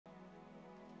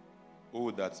Oh,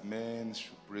 that men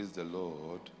should praise the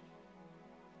Lord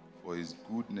for his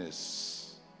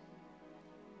goodness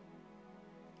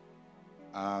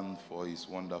and for his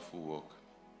wonderful work.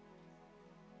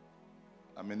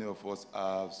 How many of us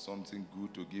have something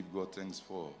good to give God thanks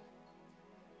for?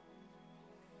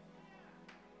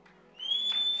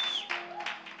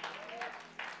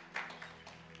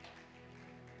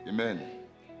 Amen.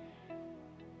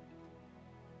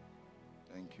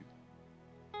 Thank you.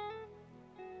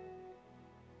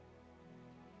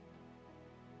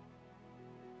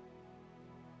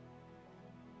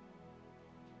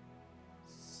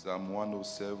 Psalm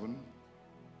 107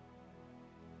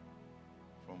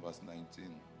 from verse 19.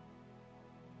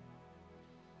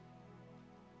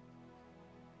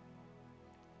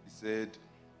 He said,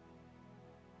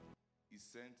 he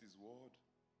sent his word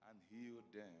and healed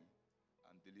them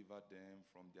and delivered them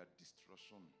from their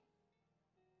destruction.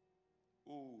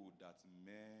 Oh, that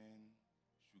men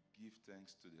should give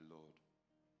thanks to the Lord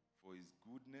for his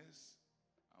goodness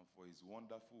and for his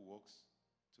wonderful works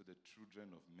to the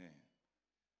children of men.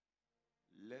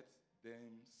 Let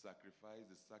them sacrifice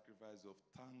the sacrifice of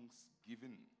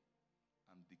thanksgiving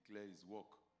and declare his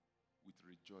work with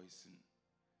rejoicing.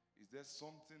 Is there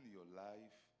something in your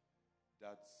life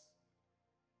that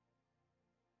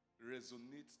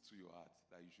resonates to your heart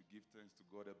that you should give thanks to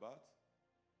God about?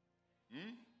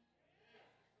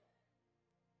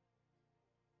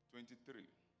 23.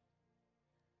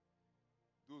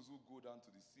 Those who go down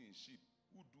to the sea in ship,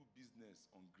 who do business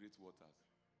on great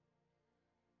waters.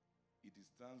 It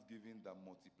is thanksgiving that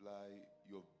multiply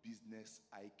your business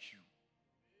IQ.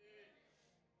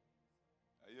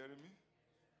 Are you hearing me?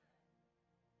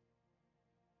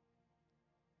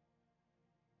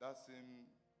 That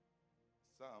same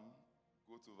Psalm,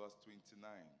 go to verse 29.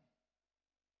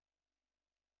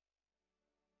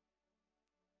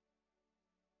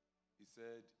 He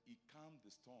said, he calmed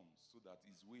the storms so that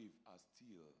his waves are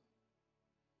still.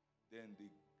 Then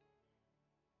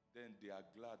they are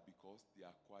glad because they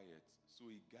are quiet. So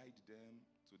he guides them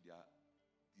to their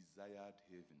desired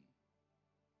haven.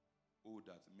 Oh,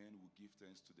 that men will give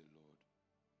thanks to the Lord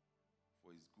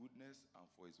for his goodness and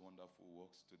for his wonderful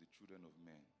works to the children of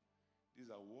men. These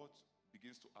are what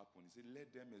begins to happen. He said,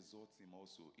 let them exalt him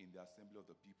also in the assembly of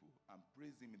the people and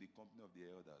praise him in the company of the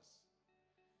elders.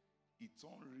 He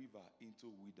turned river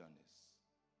into wilderness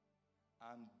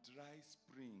and dry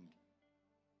spring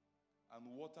and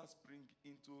water spring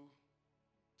into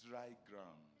dry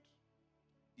ground.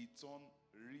 He turned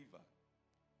river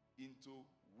into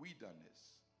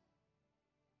wilderness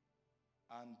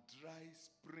and dry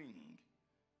spring,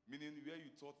 meaning where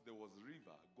you thought there was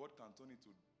river, God can turn it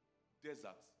to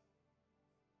desert.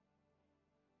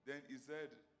 Then he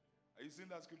said, are you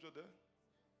seeing that scripture there?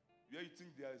 Where you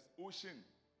think there is ocean,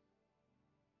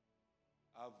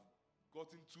 I've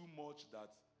gotten too much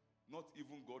that not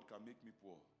even God can make me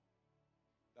poor.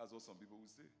 That's what some people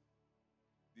will say.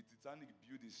 The Titanic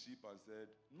built a ship and said,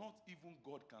 not even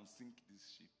God can sink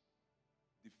this ship.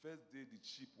 The first day the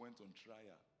ship went on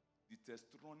trial, the test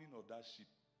running of that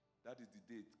ship, that is the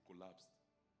day it collapsed.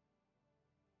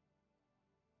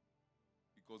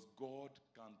 Because God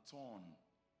can turn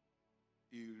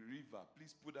a river,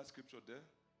 please put that scripture there,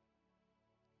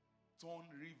 turn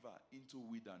river into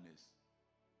wilderness.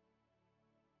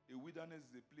 A wilderness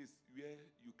is a place where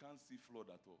you can't see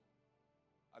flood at all.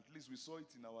 At least we saw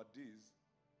it in our days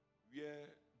where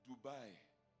Dubai,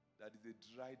 that is a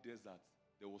dry desert,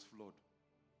 there was flood.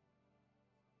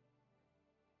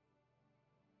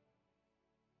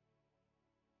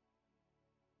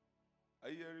 Are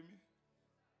you hearing me?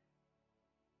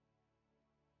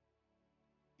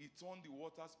 He turned the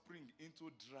water spring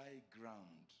into dry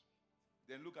ground.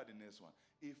 Then look at the next one.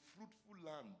 A fruitful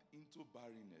land into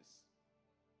barrenness,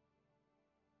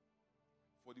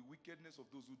 for the wickedness of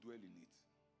those who dwell in it.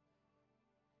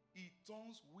 He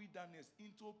turns wilderness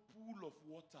into a pool of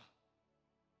water,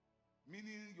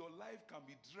 meaning your life can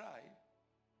be dry.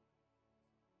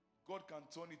 God can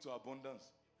turn it to abundance.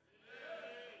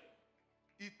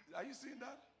 Are you seeing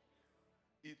that?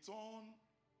 He turned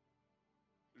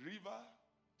river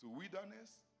to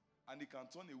wilderness, and he can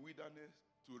turn a wilderness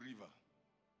to river.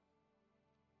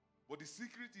 But the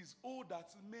secret is, oh,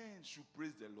 that men should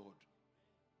praise the Lord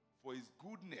for his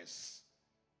goodness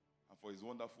and for his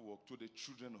wonderful work to the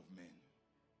children of men.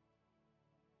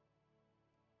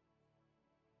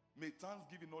 May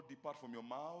thanksgiving not depart from your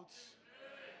mouth,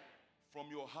 from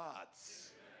your heart.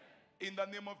 In the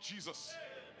name of Jesus.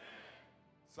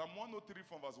 Psalm 103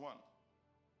 from verse 1.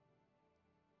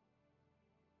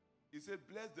 He said,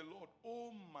 bless the Lord,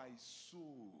 oh my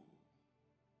soul.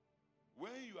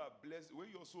 When you are blessed, when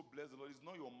you also bless the Lord, it's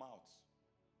not your mouth.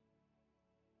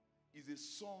 is a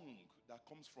song that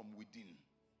comes from within.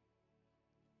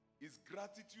 It's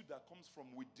gratitude that comes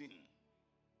from within.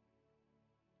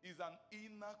 It's an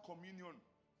inner communion.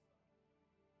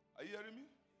 Are you hearing me?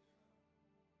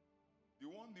 The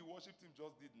one the worship team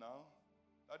just did now,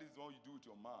 that is the one you do with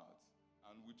your mouth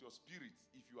and with your spirit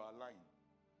if you are aligned.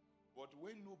 But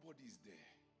when nobody is there,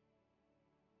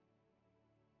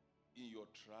 in your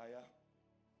trial,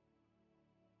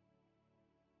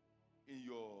 in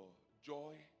your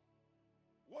joy,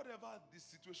 whatever the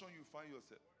situation you find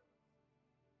yourself,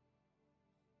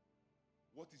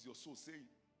 what is your soul saying?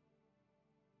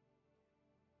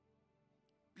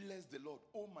 Bless the Lord,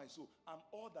 oh my soul, and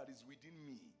all that is within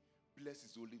me, bless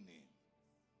his holy name.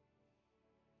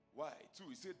 Why? 2,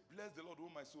 he said, bless the Lord,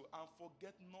 oh my soul, and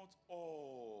forget not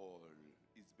all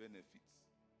his benefits.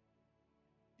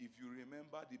 If you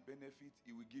remember the benefit,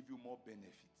 he will give you more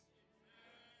benefit.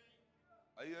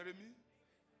 Are you hearing me?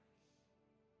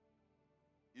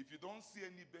 If you don't see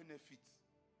any benefit,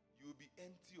 you will be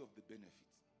empty of the benefit.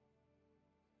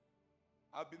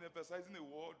 I've been emphasizing a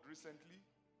word recently.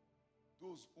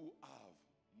 Those who have,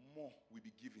 more will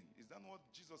be given. Is that what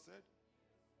Jesus said?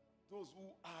 Those who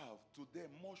have, to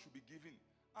them more should be given.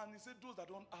 And he said those that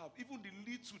don't have, even the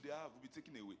little they have will be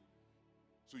taken away.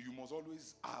 So you must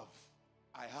always have.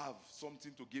 I have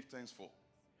something to give thanks for.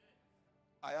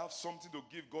 I have something to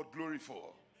give God glory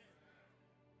for.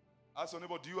 Ask your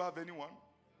neighbor, do you have anyone?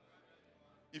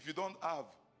 If you don't have,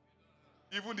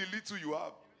 even the little you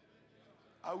have,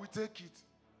 I will take it.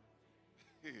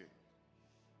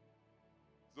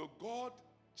 So God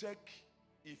check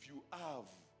if you have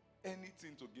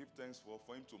anything to give thanks for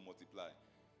him to multiply.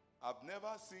 I've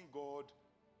never seen God,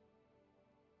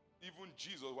 even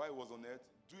Jesus while he was on earth,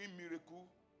 doing miracle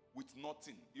with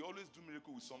nothing. He always do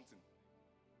miracle with something.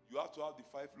 You have to have the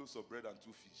 5 loaves of bread and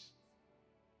 2 fish.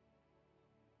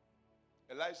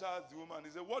 Elisha asked the woman,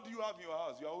 he said, what do you have in your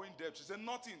house? You are owing debt. She said,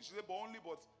 nothing. She said, but only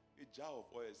a jar of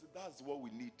oil. He said, that's what we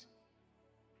need.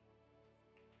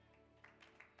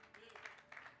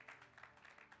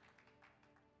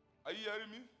 Are you hearing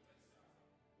me?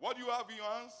 What do you have in your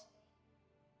hands?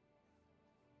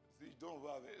 See, you don't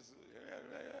have it.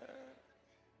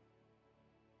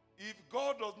 If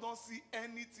God does not see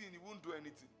anything, he won't do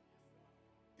anything.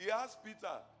 He asked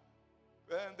Peter,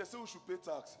 and they say we should pay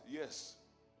tax. Yes.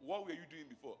 What were you doing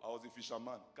before? I was a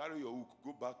fisherman. Carry your hook.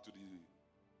 Go back to the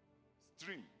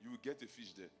stream. You will get a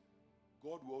fish there.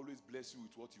 God will always bless you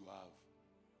with what you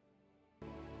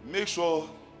have. Make sure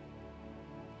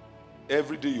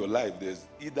every day in your life there's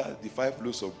either the 5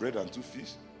 loaves of bread and 2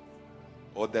 fish,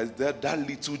 or there's that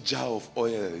little jar of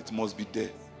oil. It must be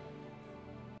there.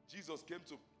 Jesus came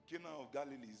to Cana of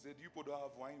Galilee. He said, you people don't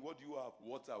have wine. What do you have?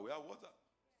 Water. We have water.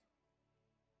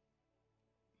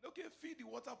 Okay, feed the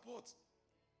water pot.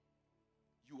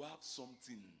 You have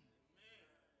something.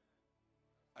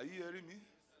 Are you hearing me?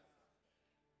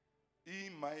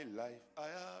 In my life, I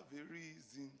have a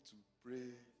reason to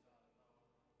pray.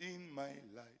 In my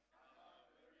life.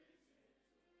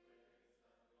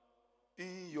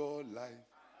 In your life.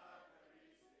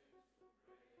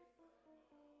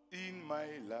 In my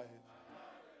life.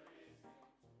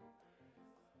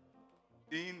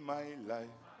 In my life.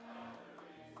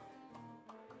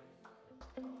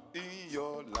 In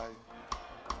your life.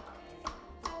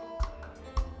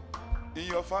 In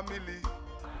your family.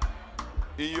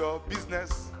 In your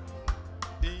business.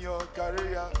 In your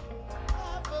career.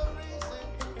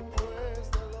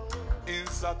 In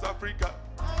South Africa.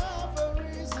 I have a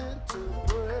reason to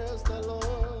praise the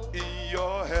Lord. In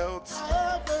your health. I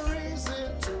have a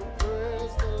reason to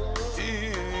praise the Lord.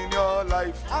 In your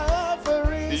life. I have a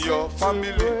reason in your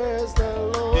family. to praise the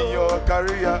Lord. In your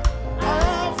career. I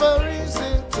have a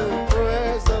reason to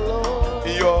praise the Lord.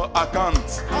 In your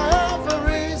account. I have a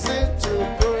reason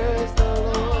to praise the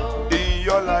Lord. In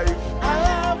your life. I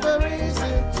have a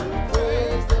reason to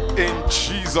praise the Lord. In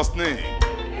Jesus' name.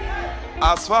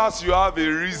 As far as you have a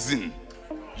reason,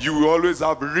 you will always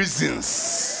have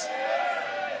reasons.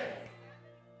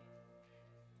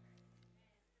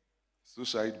 So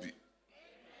shall it be.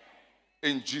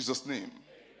 In Jesus' name.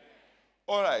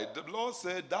 All right, the Lord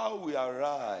said, thou will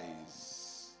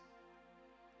arise.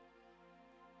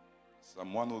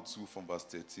 Psalm 102 from verse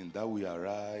 13. Thou will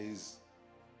arise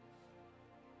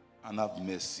and have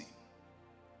mercy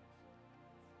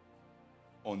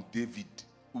on David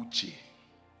Uche.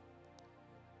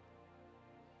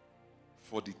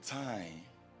 For the time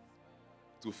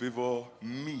to favor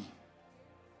me.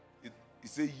 He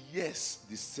said, yes,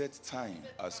 the set time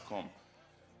has come.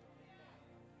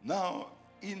 Now,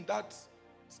 in that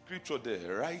scripture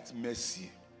there, write mercy.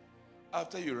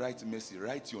 After you write mercy,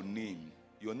 write your name.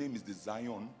 Your name is the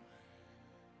Zion.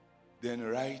 Then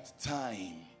write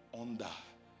time under.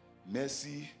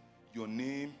 Mercy, your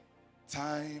name,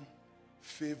 time,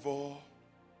 favor.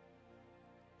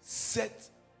 Set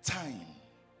time.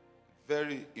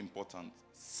 Very important.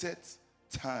 Set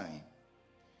time.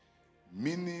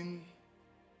 Meaning,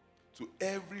 to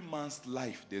every man's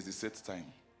life, there's a set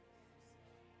time.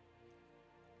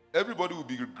 Everybody will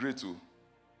be great too.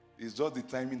 It's just the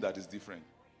timing that is different.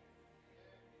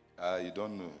 You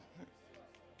don't know.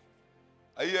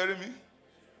 Are you hearing me?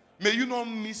 May you not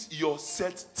miss your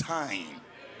set time.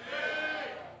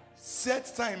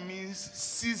 Set time means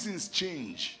seasons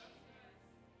change.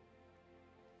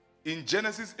 In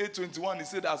Genesis 8:21, it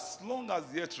said, as long as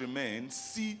the earth remains,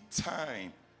 seed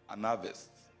time and harvest,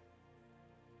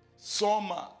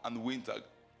 summer and winter.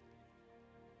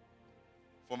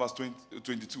 From verse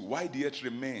 22, why the earth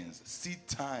remains, seed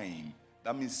time,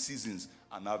 that means seasons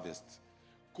and harvest,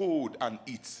 cold and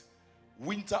heat,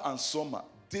 winter and summer,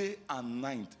 day and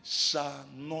night shall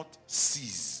not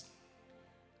cease.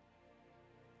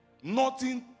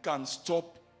 Nothing can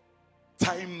stop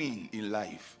timing in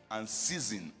life and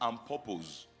season and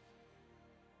purpose.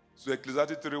 So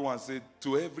Ecclesiastes 3:1 said,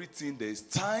 to everything there is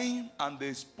time and there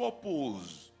is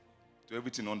purpose. To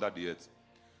everything under the earth.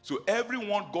 So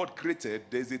everyone God created,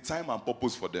 there is a time and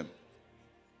purpose for them.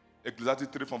 Ecclesiastes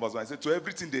 3 from verse 1, I said, to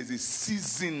everything there is a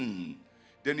season.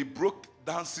 Then he broke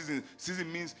down season.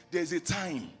 Season means there is a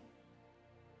time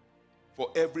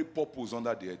for every purpose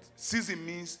under the earth. Season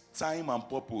means time and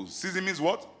purpose. Season means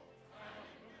what?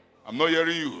 I'm not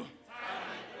hearing you.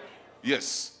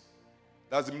 Yes.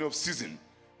 That's the meaning of season.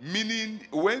 Meaning,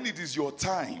 when it is your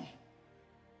time,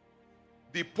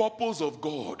 the purpose of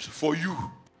God for you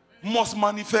must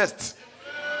manifest.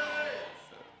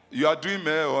 You are doing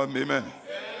me or amen?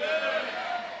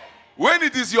 When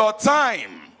it is your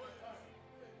time,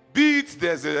 be it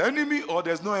there's an enemy or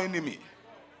there's no enemy,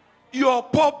 your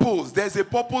purpose, there's a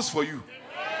purpose for you.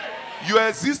 Your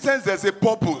existence, there's a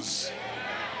purpose.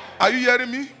 Are you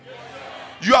hearing me?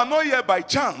 You are not here by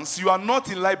chance. You are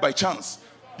not in life by chance.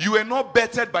 You were not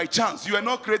bettered by chance. You were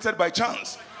not created by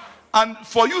chance. And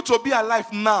for you to be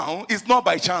alive now is not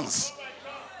by chance.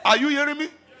 Are you hearing me?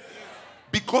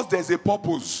 Because there's a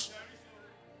purpose.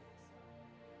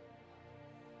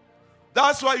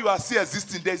 That's why you are still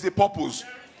existing. There's a purpose.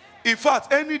 In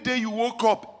fact, any day you wake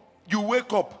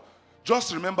up,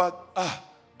 just remember,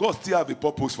 God still have a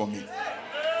purpose for me.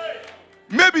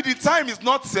 Maybe the time is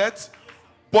not set,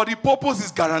 but the purpose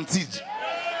is guaranteed.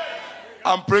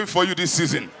 I'm praying for you this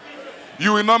season.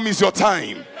 You will not miss your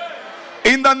time.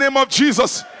 In the name of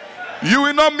Jesus, you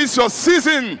will not miss your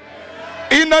season.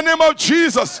 In the name of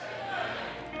Jesus.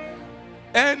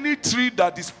 Any tree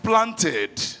that is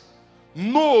planted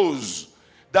knows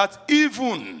that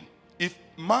even if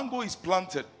mango is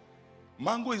planted,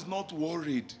 mango is not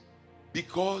worried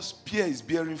because pear is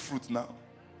bearing fruit now.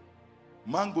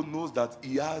 Mango knows that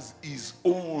he has his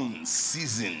own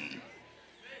season,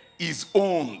 his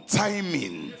own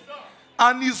timing,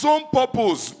 and his own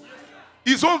purpose,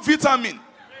 his own vitamin.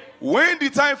 When the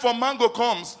time for mango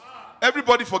comes,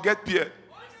 everybody forget pear.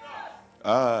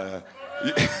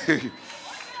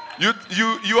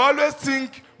 You always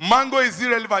think mango is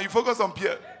irrelevant. You focus on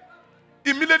pear.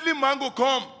 Immediately mango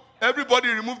come, everybody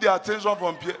remove their attention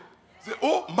from pear. Say,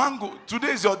 oh, mango,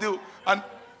 today is your day. And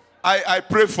I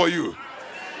pray for you.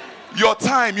 Your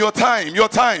time, your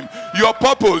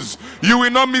purpose, you will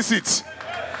not miss it.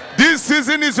 This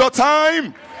season is your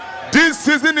time. This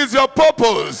season is your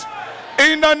purpose.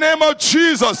 In the name of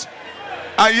Jesus.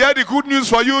 I hear the good news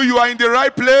for you. You are in the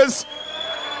right place,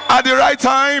 at the right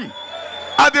time,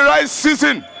 at the right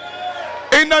season.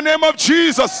 In the name of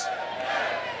Jesus.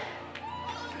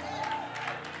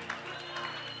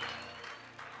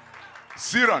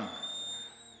 Siran,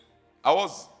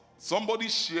 somebody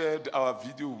shared our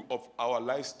video of our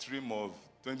live stream of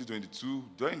 2022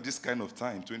 during this kind of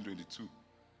time, 2022.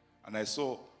 And I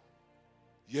saw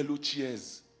yellow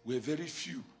chairs were very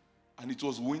few. And it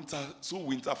was winter, so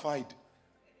winterfied.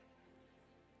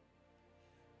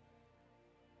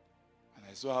 And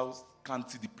I saw how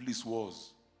scanty the place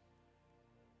was.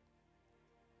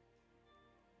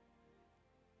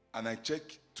 And I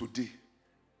checked today.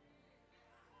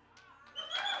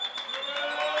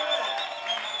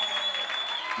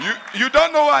 You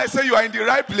don't know why I say you are in the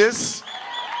right place,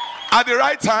 at the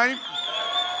right time,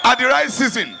 at the right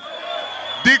season.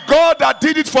 The God that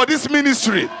did it for this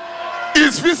ministry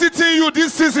is visiting you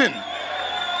this season.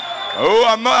 Oh,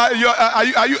 I'm not.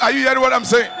 Are you hearing what I'm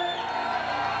saying?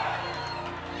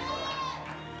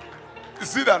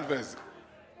 See that verse.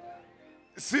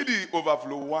 See the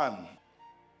overflow one.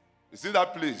 You see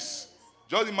that place.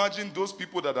 Just imagine those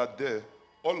people that are there.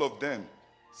 All of them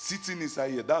sitting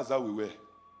inside here. That's how we were.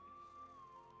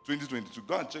 2022.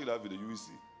 Go and check that video, you will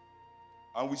see.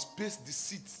 And we spaced the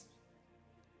seats.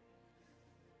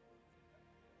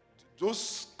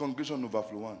 Those congregation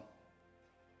overflow one.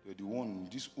 They're the one in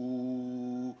this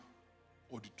old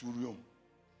auditorium.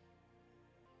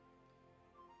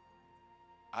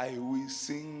 I will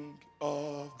sing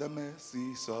of the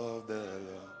mercies of the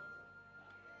Lord.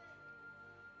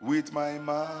 With my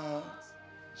mouth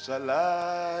shall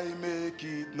I make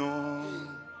it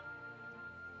known.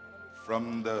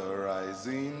 From the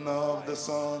rising of the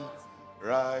sun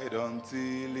right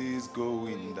until it's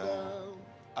going down,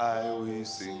 I will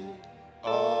sing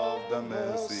of the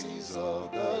mercies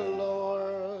of the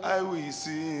Lord. I will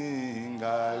sing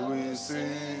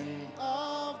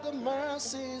of the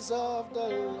mercies of the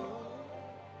Lord.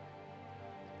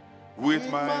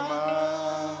 With my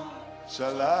mouth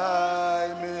shall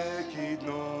I make it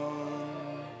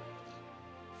known.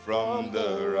 From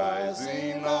the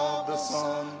rising of the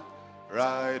sun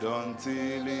right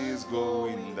until it's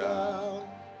going down,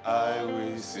 I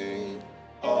will sing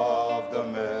of the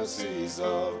mercies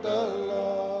of the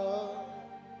Lord.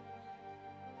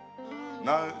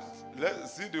 Now,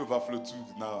 let's see the overflow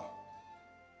 2 now.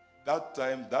 That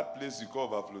time, that place you call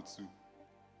overflow 2,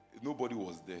 nobody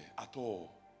was there at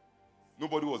all.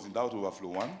 Nobody was in that overflow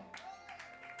 1.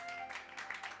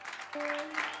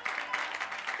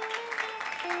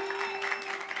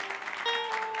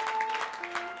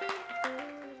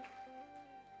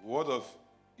 What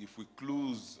if we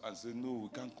close and say, no, we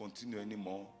can't continue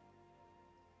anymore?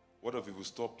 What if we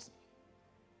stopped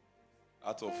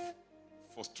out of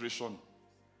frustration?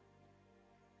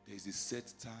 There is a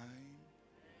set time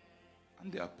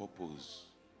and there are purpose.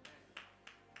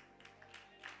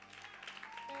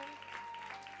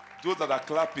 Those that are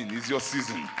clapping is your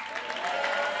season.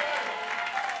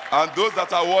 And those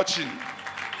that are watching,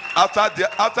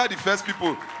 after the first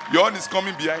people, your own is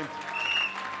coming behind.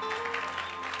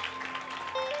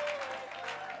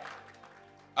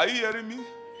 Are you hearing me? It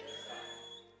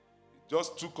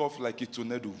just took off like a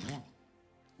tornado.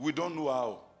 We don't know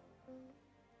how.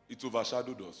 It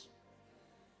overshadowed us.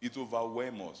 It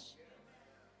overwhelmed us.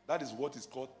 That is what is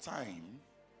called time,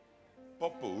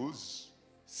 purpose,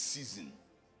 season.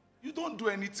 You don't do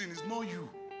anything. It's not you.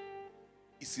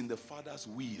 It's in the Father's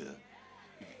will.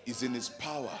 It's in His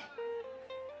power.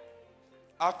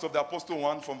 Acts of the Apostle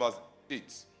 1 from verse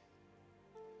 8.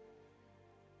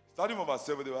 Starting from verse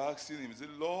 7, they were asking him, say,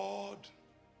 Lord,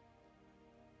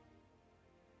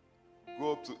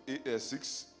 go up to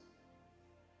 6.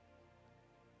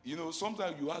 You know,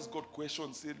 sometimes you ask God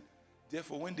questions, say,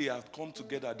 therefore, when they have come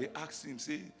together, they ask him,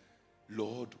 say,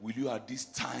 Lord, will you at this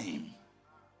time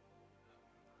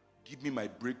give me my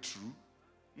breakthrough?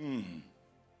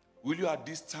 Will you at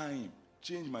this time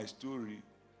change my story?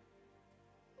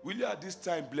 Will you at this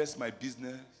time bless my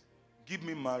business? Give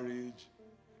me marriage?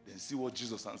 Then see what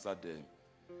Jesus answered them.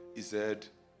 He said,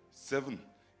 7.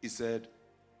 He said,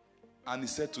 and he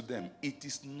said to them, it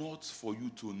is not for you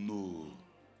to know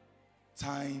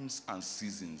times and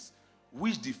seasons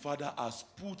which the Father has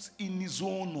put in His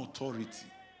own authority.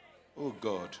 Oh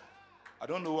God, I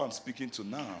don't know who I'm speaking to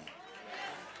now.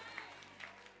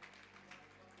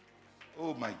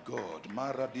 Oh my God,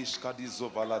 Maradish Kadizo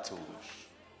Valatos,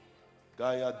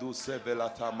 Gaya do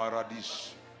Sevelata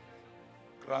Maradish,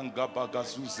 Kranga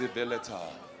Bagazuze Veleta,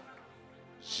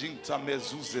 Jinta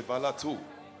Mezuze Valato,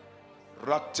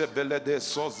 Rakte Belede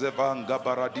Sozevanga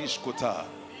Baradish Kota.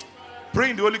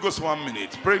 Pray in the Holy Ghost 1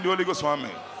 minute. Pray in the Holy Ghost 1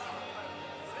 minute.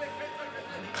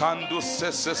 Kando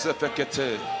Sese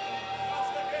Fekete.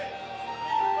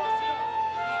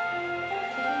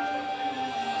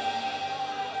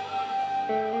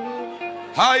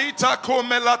 Haita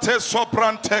komelate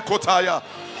soprante kotaya.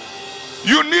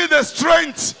 You need the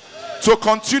strength to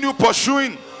continue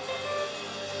pursuing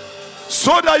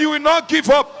so that you will not give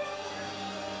up,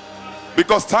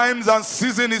 because times and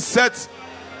season is set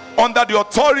under the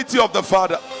authority of the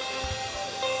Father.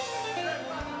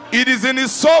 It is in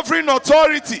His sovereign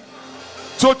authority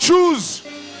to choose.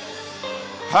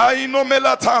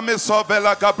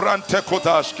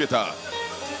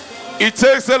 It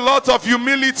takes a lot of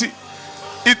humility.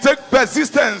 It takes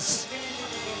persistence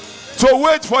to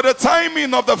wait for the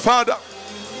timing of the Father.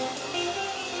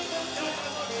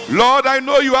 Lord, I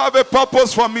know you have a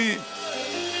purpose for me.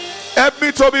 Help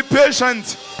me to be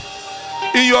patient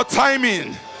in your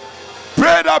timing.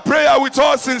 Pray that prayer with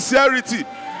all sincerity.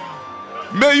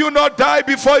 May you not die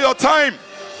before your time.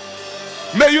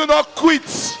 May you not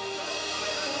quit.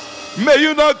 May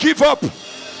you not give up.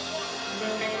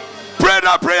 Pray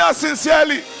that prayer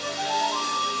sincerely.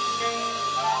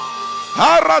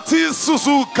 Arati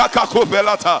susu kakako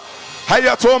belata.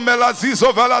 Hayato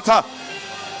melazizo velata.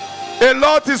 A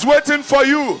lot is waiting for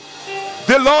you.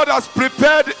 The Lord has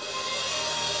prepared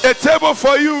a table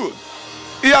for you.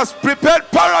 He has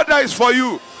prepared paradise for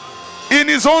you. In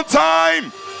his own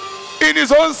time. In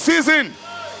his own season.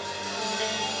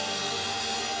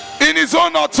 In his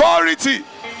own authority.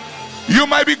 You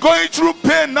might be going through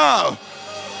pain now.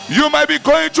 You might be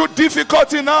going through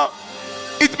difficulty now.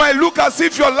 It might look as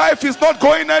if your life is not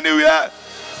going anywhere.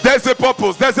 There's a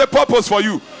purpose. There's a purpose for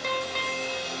you.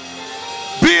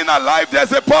 Being alive,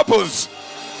 there's a purpose.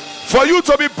 For you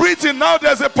to be breathing now,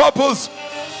 there's a purpose.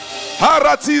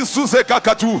 Harati suze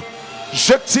kakatu.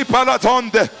 Jekti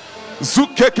palatonde.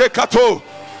 Zukeke kato.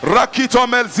 Rakito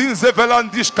melzinze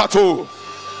velandish kato.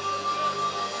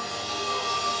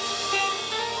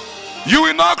 You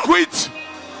will not quit.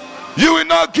 You will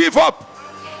not give up.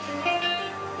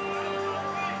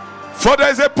 For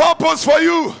there is a purpose for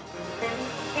you.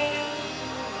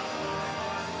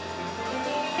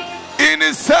 In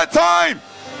his set time,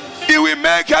 he will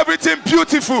make everything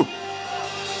beautiful.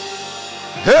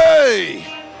 Hey!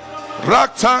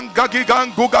 Raktan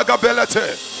gagigan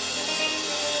gugagabelete.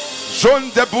 Jon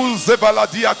debul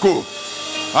zevaladiako.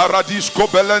 Aradish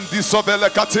kobelendi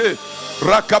sovelekate.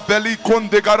 Rakabeli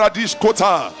konde garadish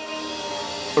kota.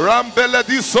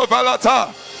 Rambeledi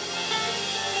sovalata.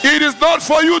 It is not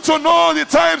for you to know the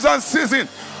times and seasons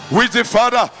which the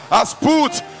Father has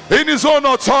put in his own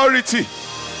authority.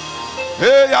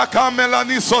 Hey,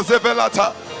 akamelani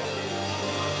sozevelata.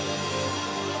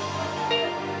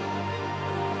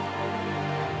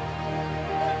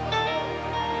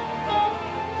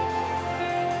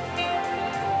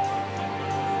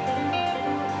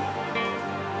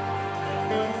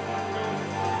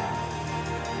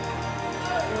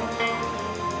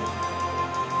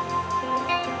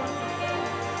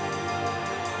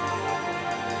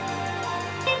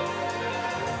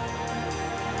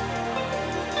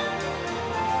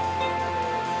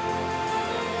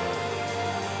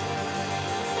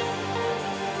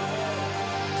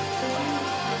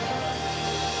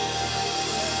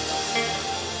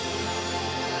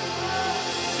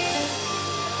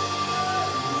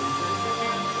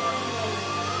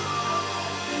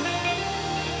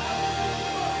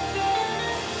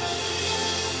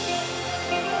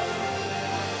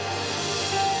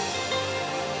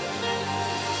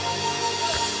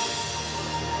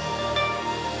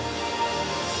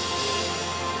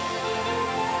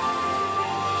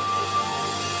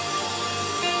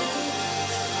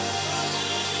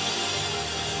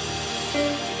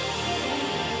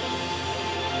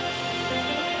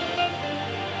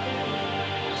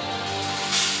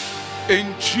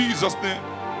 In Jesus' name.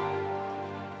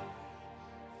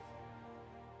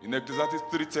 In Ecclesiastes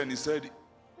 3:10, he said,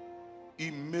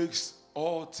 he makes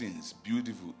all things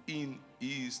beautiful in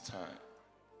his time.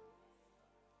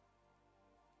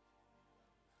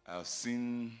 I have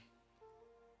seen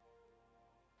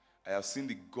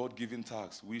the God-given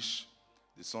tasks which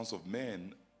the sons of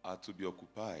men are to be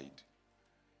occupied.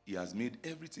 He has made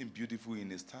everything beautiful in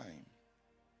his time.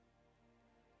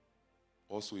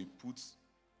 Also, he puts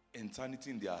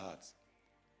eternity in their hearts,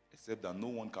 except that no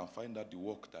one can find out the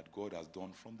work that God has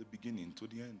done from the beginning to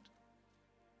the end.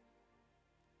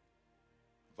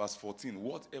 Verse 14,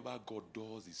 whatever God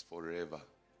does is forever.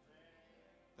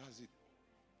 That's it.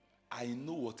 I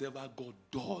know whatever God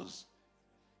does,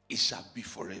 it shall be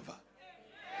forever.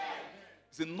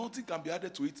 He said nothing can be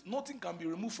added to it, nothing can be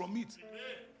removed from it.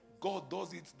 God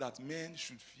does it that men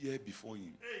should fear before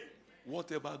him.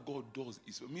 Whatever God does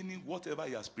is, meaning whatever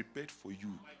he has prepared for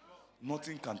you,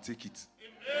 nothing can take it.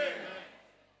 Amen.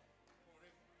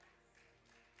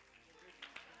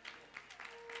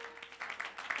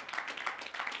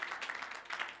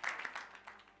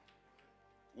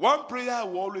 One prayer I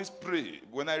will always pray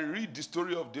when I read the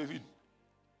story of David.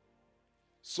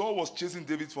 Saul was chasing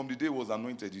David from the day he was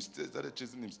anointed. He started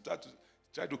chasing him,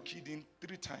 tried to kill him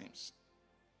 3 times.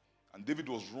 And David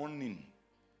was running.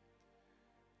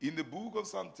 In the book of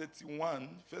Psalm 31,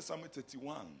 1 Samuel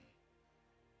 31,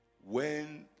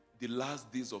 when the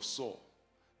last days of Saul,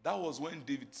 that was when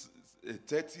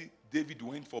David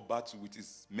went for battle with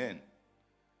his men.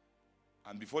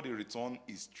 And before they returned,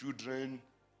 his children,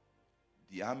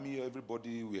 the army,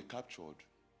 everybody were captured.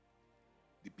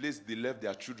 The place they left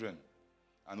their children.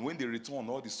 And when they returned,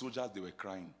 all the soldiers, they were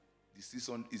crying. His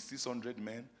 600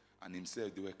 men and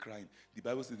himself, they were crying. The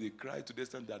Bible says they cried to the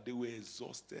extent that they were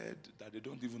exhausted, that they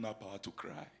don't even have power to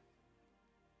cry.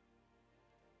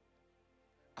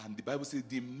 And the Bible says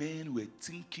the men were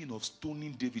thinking of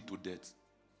stoning David to death.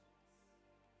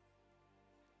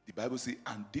 The Bible says,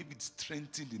 and David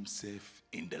strengthened himself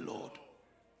in the Lord.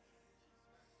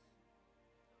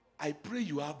 I pray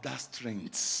you have that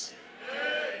strength.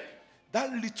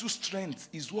 That little strength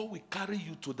is what will carry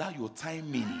you to that your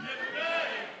timing.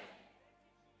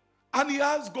 And he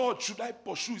asked God, should I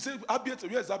pursue? He said, Abiathar,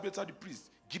 where is Abiathar the priest?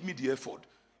 Give me the effort.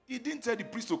 He didn't tell the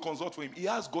priest to consult for him. He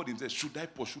asked God himself, should I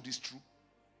pursue this truth?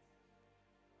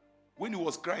 When he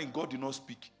was crying, God did not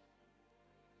speak.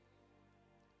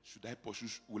 Should I pursue?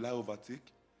 Will I overtake?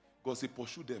 God said,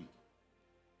 pursue them.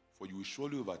 For you will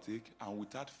surely overtake, and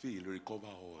without fail recover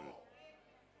all.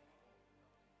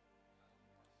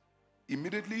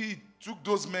 Immediately he took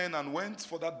those men and went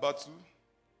for that battle.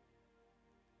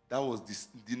 That was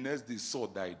the next day Saul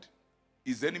died.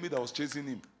 His enemy that was chasing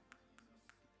him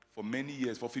for many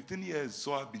years, for 15 years,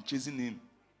 Saul had been chasing him.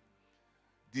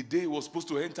 The day he was supposed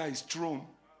to enter his throne,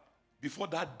 before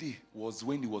that day was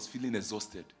when he was feeling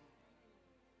exhausted.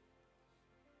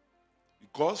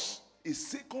 Because a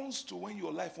seconds to when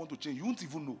your life wants to change, you won't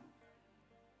even know.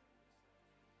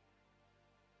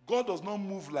 God does not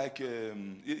move like,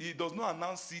 he does not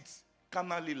announce it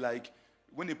carnally like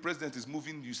when a president is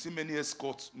moving, you see many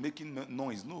escorts making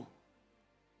noise. No.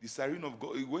 The siren of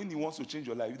God, when he wants to change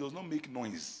your life, he does not make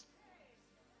noise.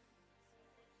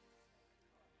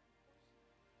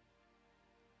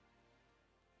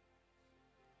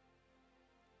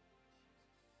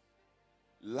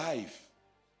 Life.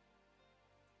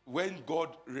 When God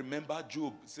remembered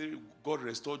Job, say God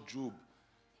restored Job,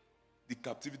 the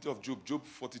captivity of Job, Job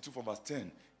 42 from verse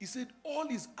 10. He said all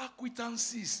his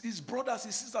acquaintances, his brothers,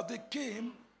 his sisters, they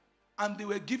came and they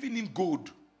were giving him gold.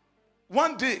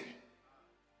 One day,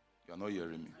 you are not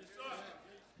hearing me.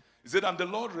 He said, and the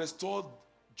Lord restored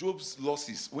Job's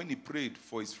losses when he prayed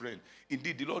for his friend.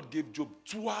 Indeed, the Lord gave Job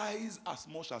twice as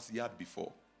much as he had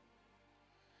before.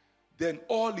 Then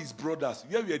all his brothers,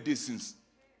 where were they since?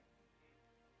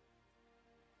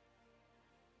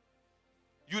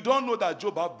 You don't know that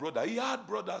Job had brothers. He had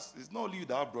brothers. It's not only you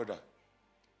that have brother.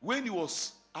 When he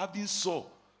was having sore,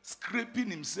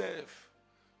 scraping himself,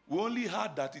 we only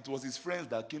heard that it was his friends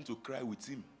that came to cry with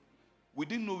him. We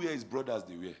didn't know where his brothers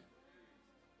they were.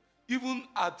 Even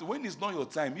when it's not your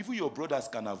time, even your brothers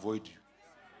can avoid you.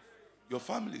 Your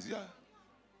families, yeah.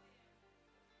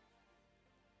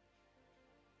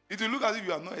 It will look as if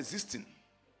you are not existing.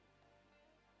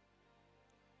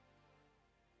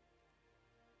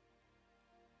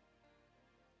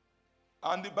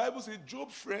 And the Bible says,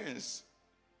 Job's friends,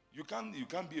 you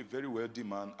can't be a very wealthy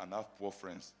man and have poor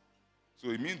friends. So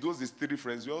it means those his three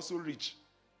friends were also rich.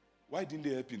 Why didn't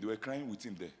they help him? They were crying with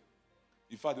him there.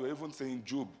 In fact, they were even saying,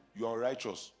 Job, you are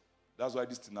righteous. That's why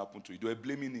this thing happened to you. They were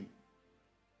blaming him.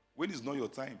 When it's not your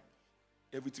time,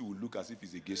 everything will look as if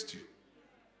it's against you.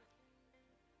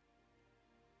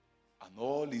 And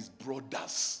all his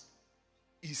brothers,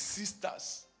 his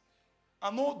sisters,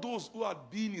 and all those who had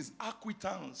been his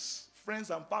acquaintance,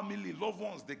 friends and family, loved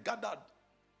ones, they gathered,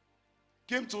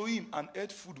 came to him and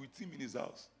ate food with him in his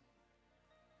house.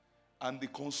 And they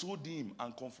consoled him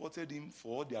and comforted him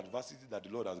for all the adversity that the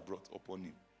Lord has brought upon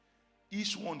him.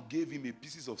 Each one gave him a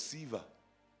piece of silver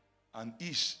and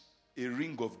each a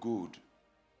ring of gold.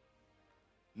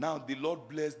 Now the Lord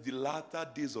blessed the latter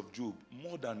days of Job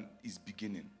more than his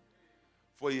beginning.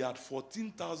 For he had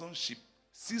 14,000 sheep,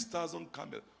 6,000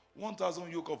 camels,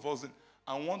 1,000 yoke of oxen,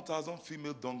 and 1,000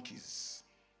 female donkeys.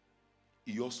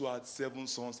 He also had 7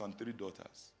 sons and 3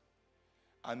 daughters.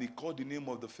 And he called the name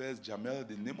of the first Jamel,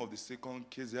 the name of the second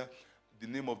Kezia, the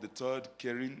name of the third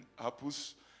Kerin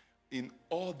Hapus. In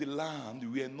all the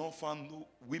land we had not found no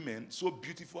women so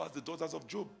beautiful as the daughters of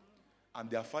Job. And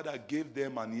their father gave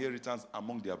them an inheritance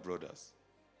among their brothers.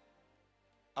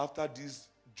 After this,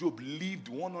 Job lived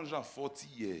 140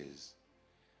 years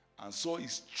and saw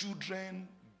his children,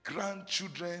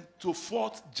 grandchildren to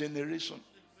 4th generation.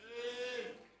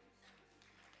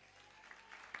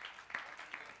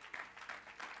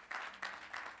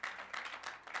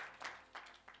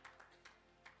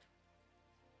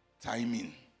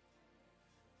 Timing,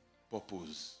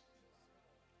 purpose.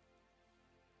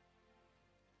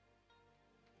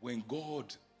 When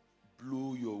God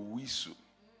blow your whistle,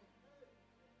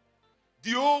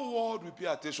 the whole world will pay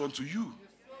attention to you.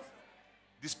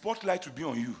 The spotlight will be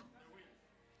on you.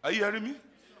 Are you hearing me?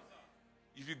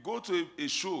 If you go to a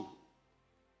show,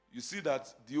 you see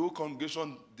that the whole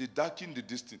congregation, they darken the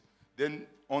distance. Then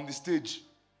on the stage,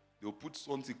 they'll put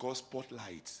something called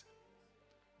spotlight.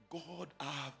 God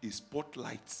have a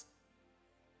spotlight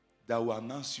that will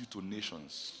announce you to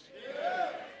nations.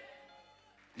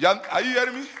 Yeah. Are you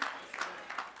hearing me?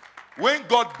 When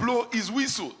God blow his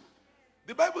whistle,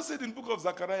 the Bible said in the book of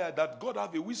Zechariah that God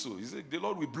have a whistle. He said the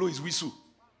Lord will blow his whistle.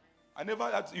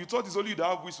 You thought it's only you that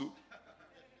have whistle.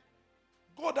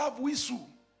 God have whistle.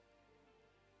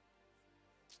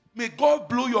 May God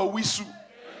blow your whistle.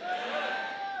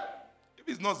 If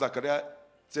it's not Zechariah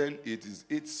 10:8, it's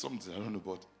 8 something, I don't know,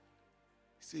 but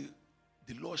he said,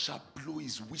 the Lord shall blow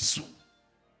his whistle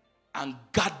and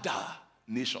gather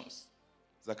nations.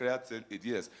 Zechariah 10:8,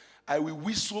 yes. I will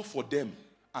whistle for them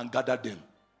and gather them.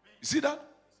 You see that?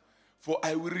 For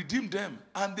I will redeem them,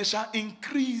 and they shall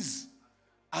increase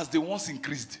as they once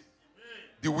increased.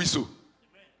 The whistle.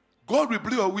 God will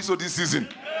blow your whistle this season.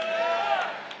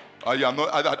 I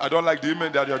don't like the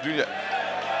amen that you're doing yet.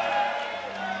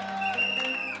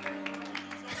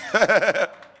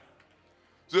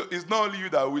 So it's not only you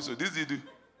that whistle. This is it.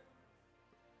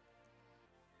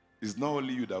 It's not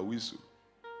only you that whistle.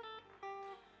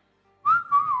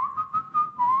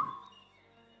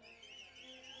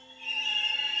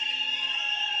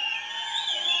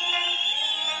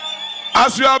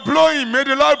 As you are blowing, may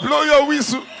the Lord blow your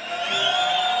whistle.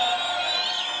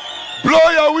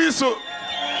 Blow your whistle.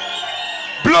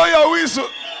 Blow your whistle.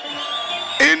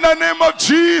 In the name of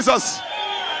Jesus.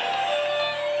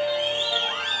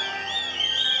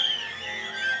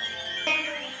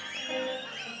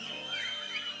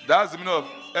 That's the meaning of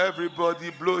everybody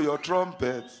blow your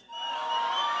trumpet.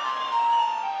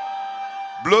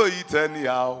 Blow it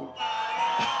anyhow.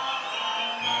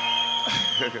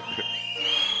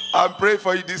 I'm praying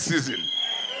for you this season.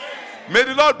 May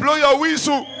the Lord blow your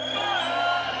whistle.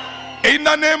 In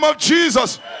the name of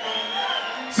Jesus.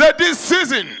 Say, this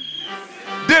season,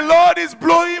 the Lord is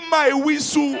blowing my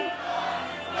whistle.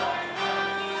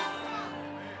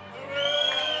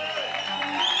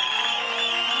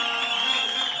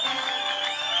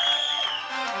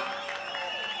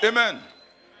 Amen.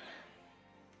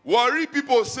 Worry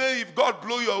people say, if God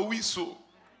blow your whistle,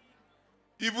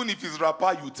 even if it's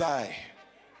rapper you tie,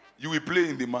 you will play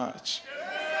in the match.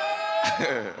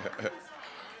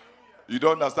 You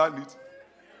don't understand it?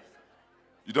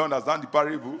 You don't understand the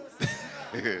parable?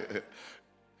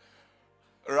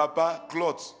 Rapper,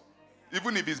 cloth.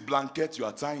 Even if it's blanket you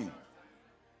are tying.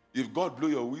 If God blow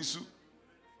your whistle,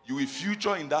 you will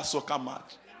feature in that soccer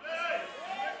match.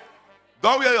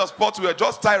 Don't wear your sports wear,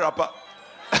 just tie rapper.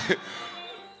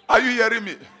 Are you hearing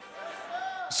me?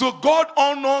 So God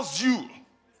honors you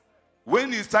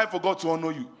when it's time for God to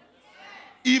honor you.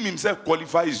 Him himself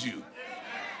qualifies you.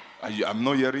 I'm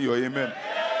not hearing your amen.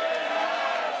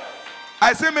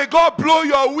 I say, may God blow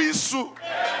your whistle.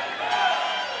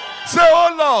 Say,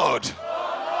 oh Lord,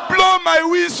 blow my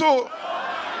whistle.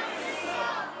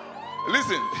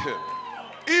 Listen,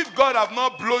 if God have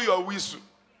not blown your whistle,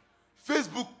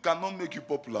 Facebook cannot make you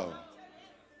popular.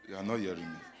 You are not hearing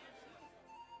me.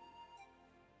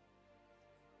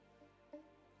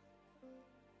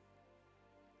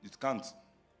 It can't.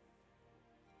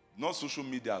 Not social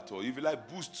media at all. If you like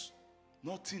boost,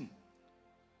 nothing.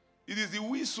 It is the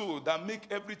whistle that make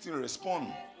everything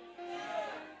respond.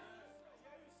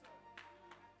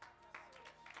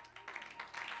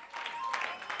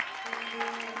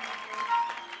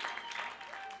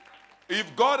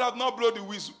 If God has not blown the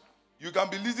whistle, you can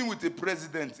be living with a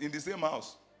president in the same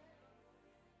house.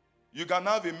 You can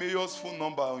have a mayor's phone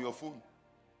number on your phone.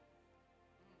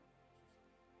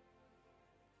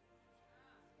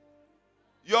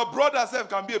 Your brother self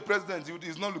can be a president.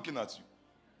 He's not looking at you.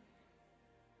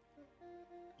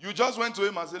 You just went to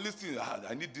him and said, listen,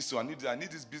 I need this, I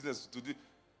need this business to do.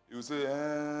 He will say,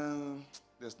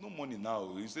 there's no money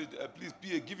now. He said, please,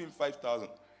 PA, give him 5,000.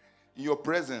 In your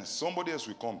presence, somebody else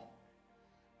will come.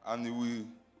 And he will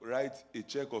write a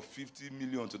check of 50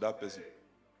 million to that person.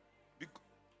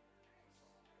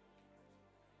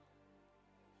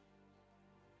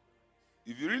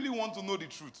 If you really want to know the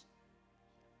truth,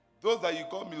 those that you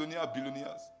call millionaires,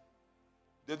 billionaires,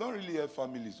 they don't really have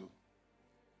families.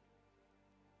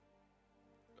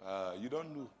 You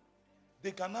don't know.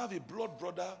 They can have a blood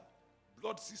brother,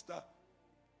 blood sister,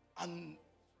 and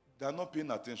they are not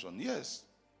paying attention. Yes.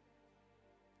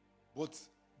 But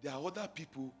there are other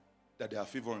people that they are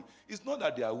favoring. It's not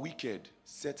that they are wicked.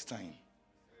 Set time.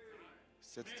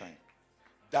 Set time.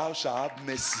 Thou shalt have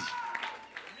mercy.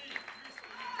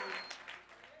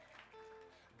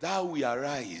 Thou will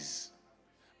arise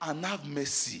and have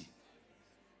mercy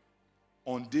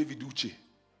on David Uche.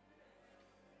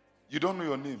 You don't know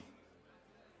your name.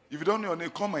 If you don't know your name,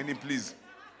 call my name, please.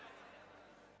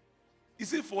 He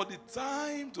said, for the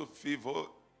time to favor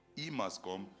him has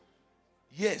come.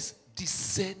 Yes, the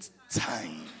set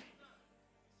time.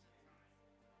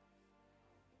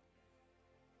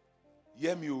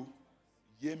 Hear me,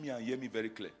 and hear me very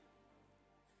clear.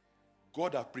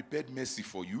 God has prepared mercy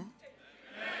for you.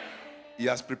 He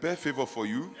has prepared favor for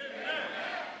you.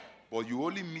 But you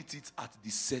only meet it at the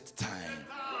set time.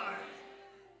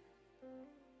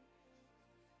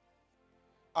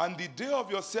 And the day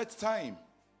of your set time.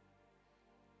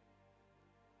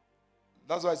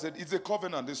 That's why I said it's a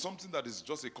covenant. There's something that is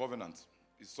just a covenant.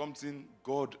 It's something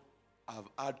God have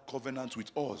had covenant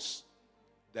with us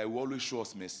that will always show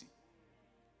us mercy.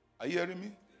 Are you hearing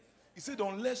me? He said,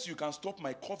 unless you can stop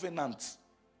my covenant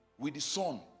with the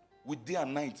sun, with day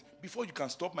and night, before you can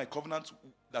stop my covenant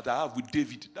that I have with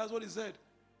David. That's what he said.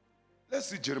 Let's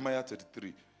see Jeremiah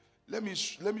 33. Let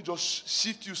me just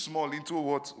shift you small into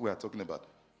what we are talking about.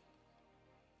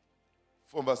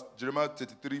 From Jeremiah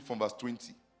 33, from verse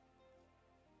 20.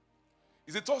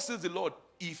 He said, thus says the Lord,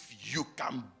 if you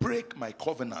can break my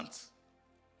covenant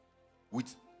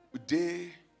with day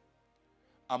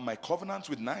and my covenant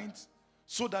with night,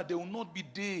 so that there will not be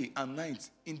day and night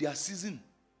in their season,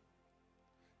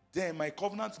 then my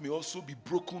covenant may also be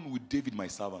broken with David, my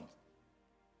servant.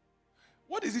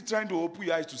 What is he trying to open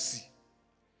your eyes to see?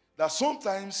 That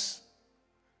sometimes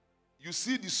you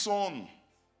see the sun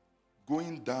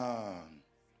going down.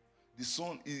 The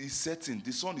sun is setting.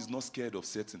 The sun is not scared of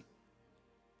setting.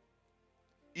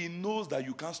 He knows that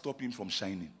you can't stop him from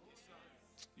shining.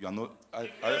 You are not.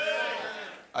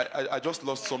 I just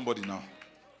lost somebody now.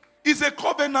 It's a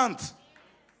covenant.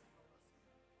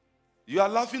 You are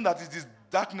laughing that it is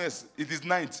darkness, it is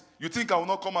night. You think I will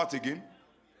not come out again?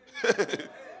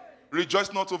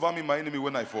 Rejoice not over me, my enemy,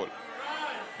 when I fall,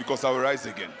 because I will rise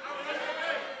again.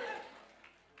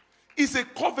 It's a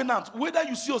covenant. Whether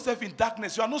you see yourself in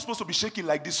darkness, you are not supposed to be shaking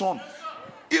like the sun.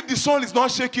 If the sun is not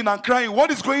shaking and crying,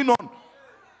 what is going on?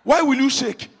 Why will you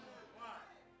shake?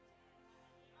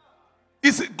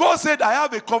 God said, I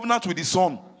have a covenant with the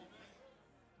sun.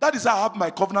 That is how I have my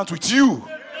covenant with you.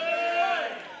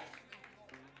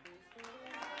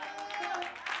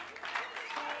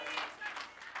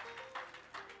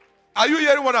 Are you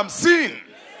hearing what I'm saying?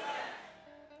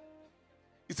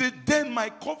 He said, then my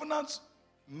covenant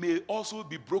may also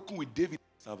be broken with David,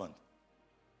 his servant,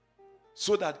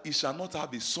 so that he shall not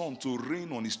have a son to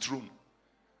reign on his throne,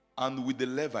 and with the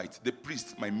Levites, the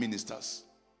priests, my ministers.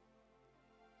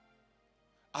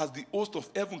 As the host of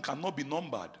heaven cannot be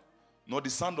numbered, nor the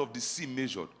sand of the sea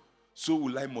measured, so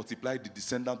will I multiply the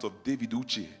descendants of David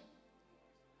Uche.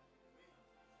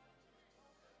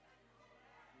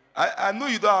 I know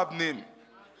you don't have name.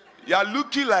 You are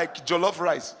looking like jollof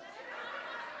rice.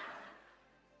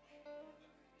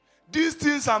 These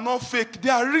things are not fake, they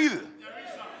are real.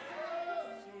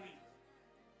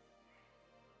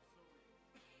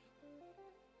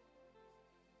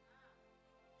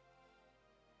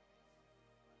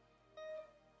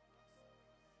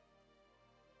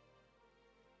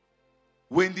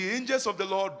 When the angels of the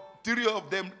Lord, 3 of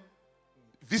them,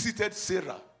 visited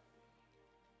Sarah,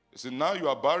 they said, now you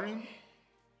are barren,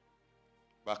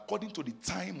 but according to the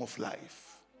time of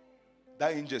life,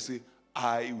 that angel said,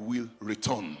 I will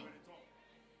return.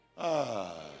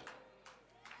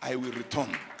 I will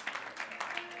return.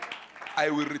 I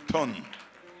will return.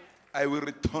 I will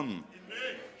return.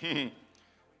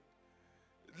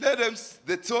 Let them,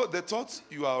 they thought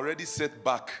you are already set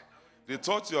back. They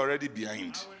thought you are already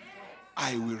behind.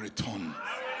 I will return.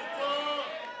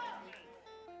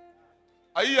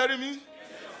 Are you hearing me?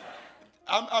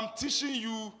 I'm teaching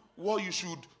you what you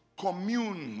should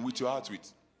commune with your heart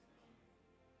with.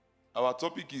 Our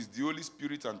topic is the Holy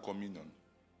Spirit and communion.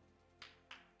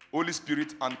 Holy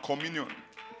Spirit and communion.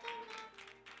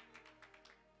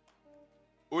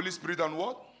 Holy Spirit and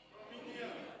what? Communion.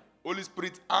 Holy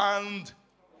Spirit and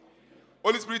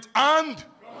Holy Spirit and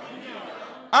communion.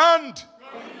 And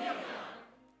communion.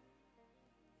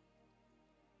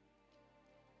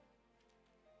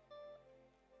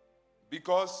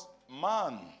 Because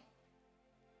man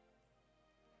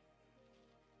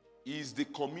is the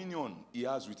communion he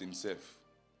has with himself.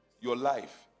 Your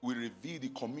life will reveal the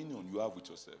communion you have with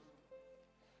yourself.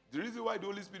 The reason why the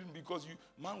Holy Spirit, because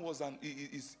man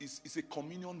is a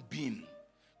communion being.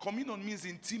 Communion means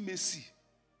intimacy,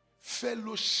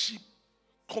 fellowship,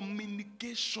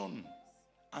 communication,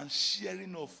 and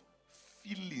sharing of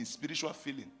feeling, spiritual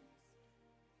feeling.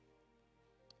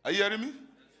 Are you hearing me?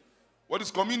 What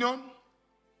is communion?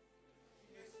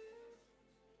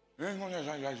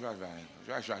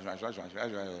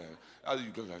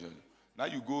 Now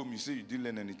you go home, you say you didn't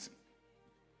learn anything.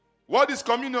 What is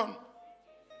communion?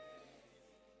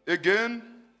 Again?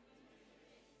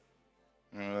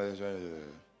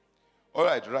 All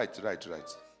right, right.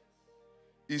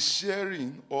 Is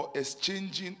sharing or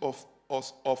exchanging of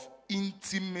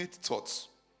intimate thoughts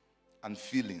and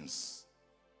feelings.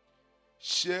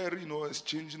 Sharing or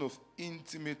exchanging of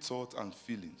intimate thoughts and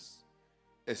feelings.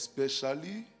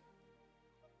 Especially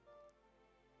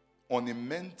on a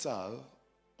mental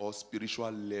or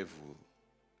spiritual level.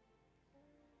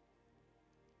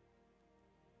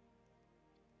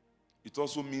 It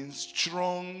also means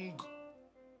strong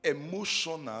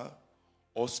emotional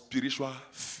or spiritual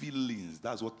feelings.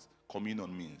 That's what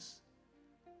communion means.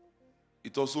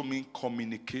 It also means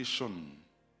communication.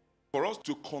 For us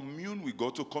to commune with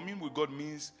God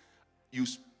means you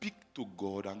speak to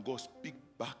God and God speaks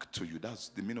back to you. That's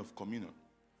the meaning of communion.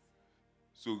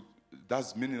 So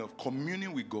that's the meaning of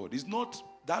communing with God. It's not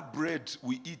that bread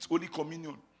we eat, Holy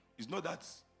Communion. It's not that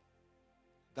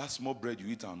small bread you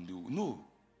eat and do. No,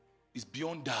 it's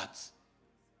beyond that.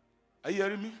 Are you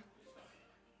hearing me?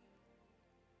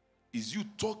 Is you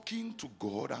talking to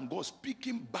God and God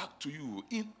speaking back to you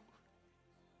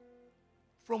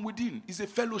from within. It's a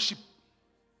fellowship.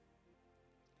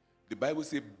 The Bible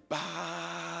says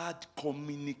bad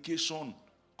communication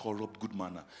corrupt good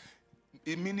manner.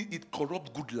 It means it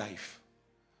corrupts good life.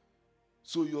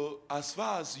 So as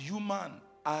far as human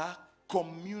are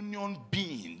communion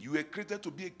being, you were created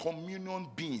to be a communion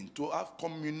being, to have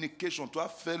communication, to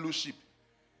have fellowship.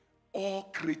 All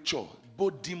creature,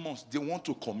 both demons, they want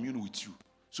to commune with you.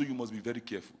 So you must be very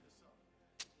careful.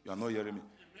 You are not hearing me.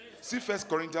 See 1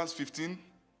 Corinthians 15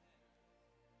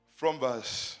 from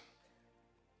verse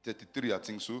 33, I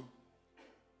think so.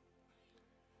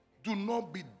 Do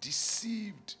not be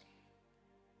deceived.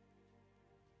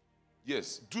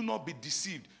 Yes, do not be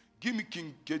deceived. Give me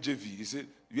King KJV. He said,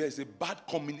 yeah, it's a bad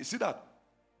communication. See that?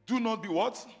 Do not be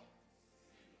what?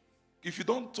 If you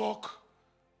don't talk,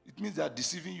 it means they are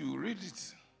deceiving you. Read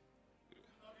it.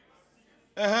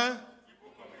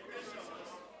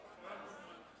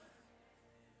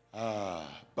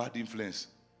 Bad influence.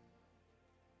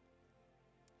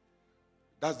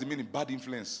 That's the meaning, bad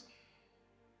influence.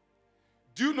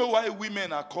 Do you know why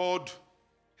women are called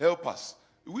helpers?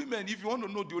 Women, if you want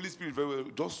to know the Holy Spirit very well,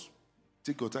 just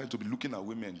take your time to be looking at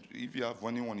women. If you have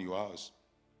anyone in your house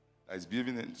that is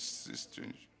behaving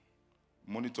strange,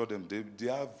 monitor them.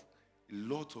 They have a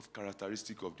lot of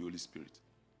characteristics of the Holy Spirit.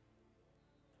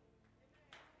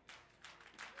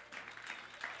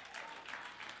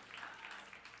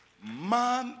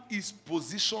 Man is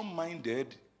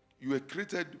position-minded.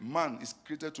 Man is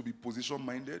created to be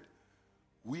position-minded.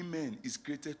 Women is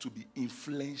created to be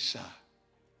influential.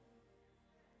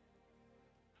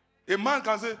 A man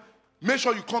can say, make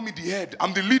sure you call me the head.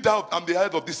 I'm the leader. I'm the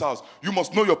head of this house. You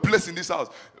must know your place in this house.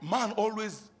 Man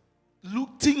always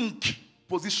think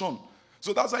position.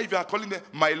 So that's why if you are calling them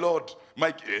my Lord,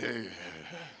 they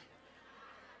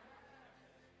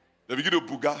begin to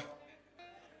booga.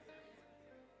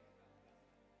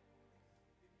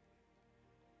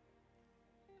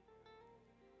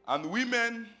 And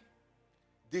women,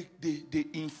 they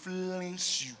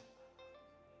influence you.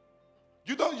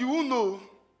 You won't know.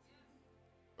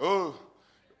 Oh,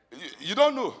 you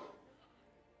don't know.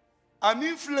 An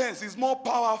influence is more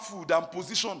powerful than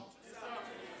position.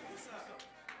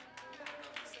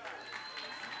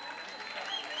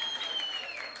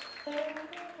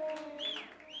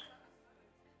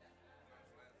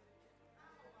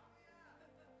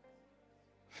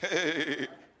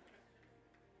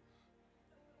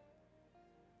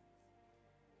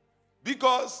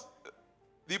 Because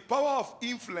the power of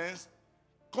influence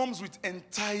comes with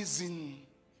enticing.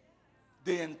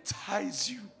 They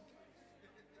entice you.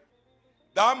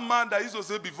 That man that used to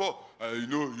say before, I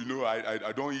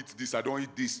don't eat this, I don't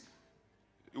eat this.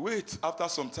 Wait, after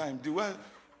some time,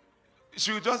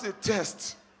 she will just say,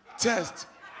 test.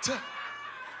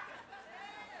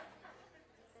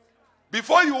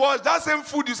 Before you watch, that same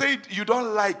food you say you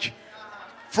don't like,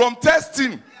 from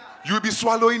testing, you will be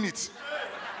swallowing it.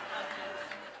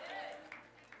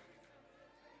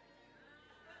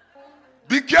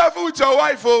 Be careful with your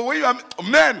wife, or when you are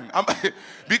men.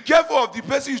 Be careful of the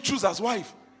person you choose as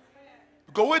wife,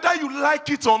 because whether you like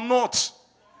it or not,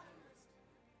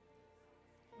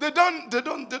 they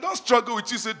don't struggle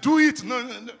with you. Say do it. No.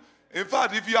 In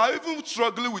fact, if you are even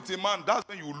struggling with a man, that's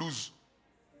when you lose.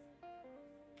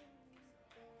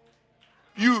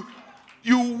 You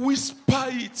whisper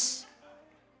it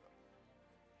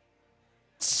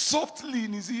softly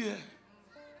in his ear.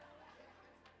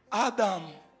 Adam,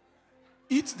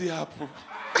 eat the apple.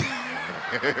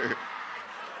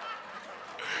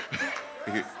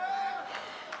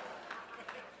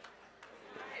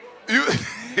 You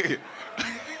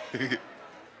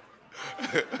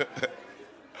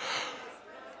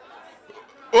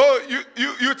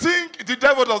think the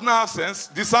devil does not have sense,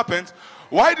 the serpent?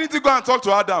 Why didn't he go and talk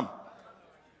to Adam?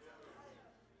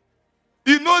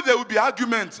 He knows there will be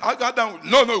arguments. Adam,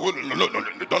 no,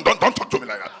 don't talk to me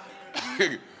like that.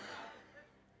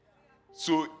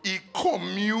 So he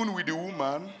communed with the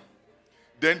woman,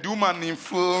 then the woman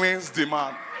influenced the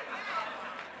man.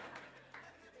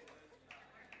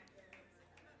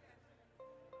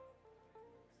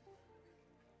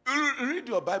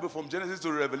 your Bible from Genesis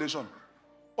to Revelation.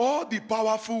 All the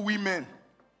powerful women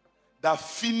that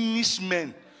finished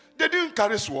men, they didn't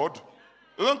carry sword.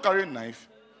 They don't carry knife.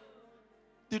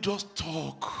 They just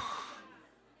talk.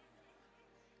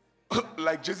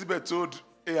 Like Jezebel told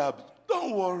Ahab,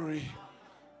 don't worry.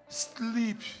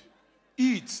 Sleep.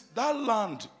 Eat. That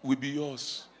land will be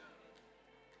yours.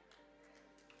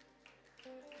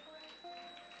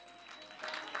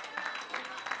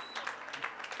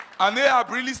 And Ahab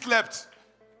really slept.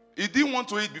 He didn't want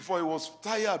to eat before. He was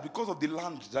tired because of the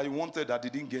land that he wanted that he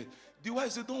didn't get. The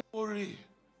wife said, don't worry.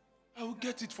 I will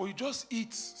get it for you. Just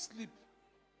eat. Sleep.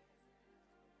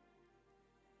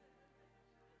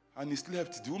 And he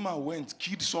slept. The woman went,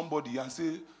 killed somebody and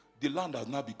said, the land has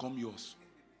now become yours.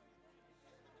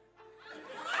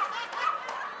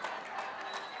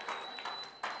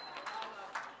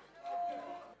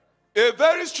 A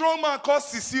very strong man called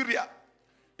Sisera.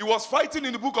 He was fighting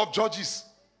in the book of Judges.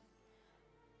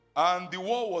 And the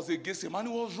war was against him. And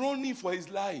he was running for his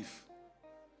life.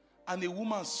 And a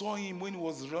woman saw him when he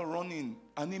was running.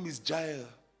 Her name is Jael.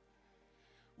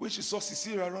 When she saw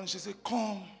Sisera running, she said,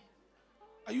 come.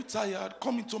 Are you tired?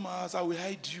 Come into my house. I will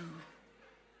hide you.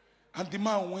 And the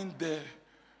man went there.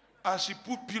 And she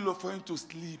put pillow for him to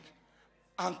sleep.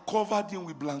 And covered him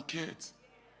with blankets.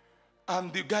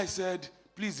 And the guy said,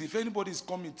 please, if anybody is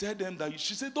coming, tell them that.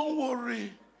 She said, don't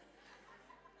worry.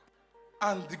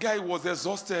 And the guy was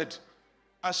exhausted.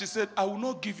 And she said, I will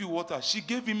not give you water. She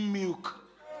gave him milk.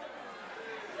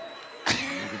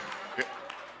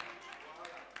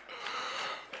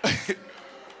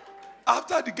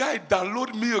 After the guy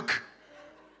downloaded milk,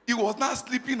 he was now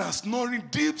sleeping and snoring,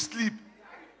 deep sleep.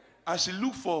 And she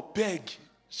looked for a peg,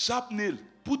 sharp nail,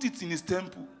 put it in his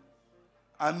temple,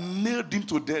 and nailed him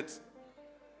to death.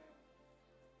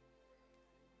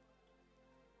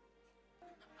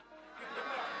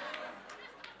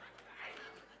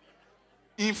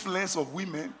 Influence of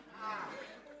women.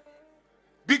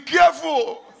 Be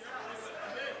careful.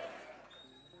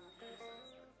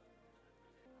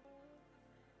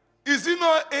 Is it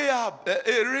not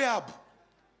Rahab?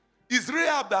 Is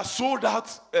Rahab that sold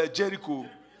out Jericho?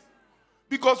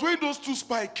 Because when those two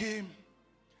spies came,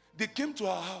 they came to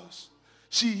her house.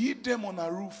 She hid them on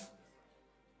her roof.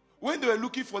 When they were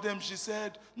looking for them, she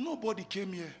said, nobody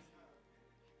came here.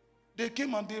 They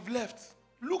came and they've left.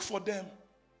 Look for them.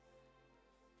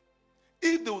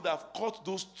 If they would have caught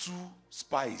those two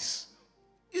spies,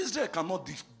 Israel cannot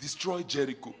destroy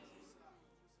Jericho.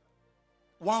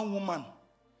 One woman.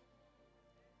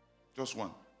 Just one.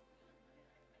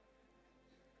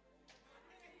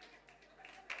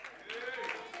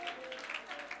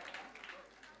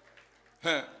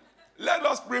 Let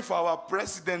us pray for our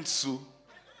president too.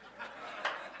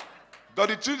 But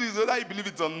the truth is, whether you believe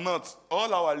it or not,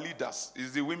 all our leaders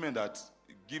is the women that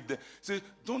give them. Say,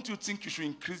 don't you think you should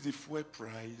increase the fuel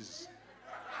price?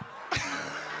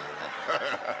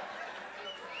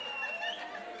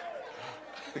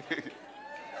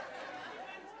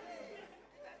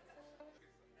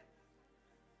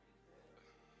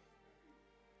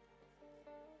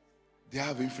 They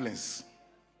have influence.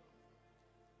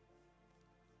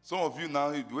 Some of you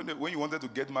now, when you wanted to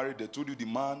get married, they told you the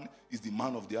man is the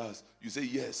man of the house. You say,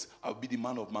 yes, I'll be the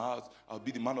man of my house. I'll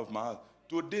be the man of my house.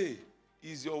 Today,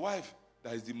 is your wife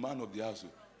that is the man of the house.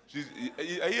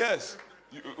 Yes.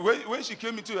 When she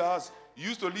came into your house, you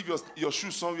used to leave your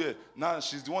shoe somewhere. Now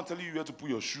she's the one telling you where to put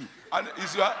your shoe. And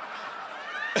it's your,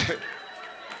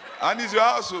 and it's your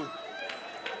house.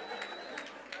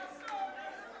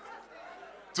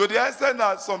 To the extent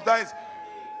that sometimes,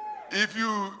 if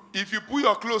you put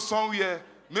your clothes somewhere,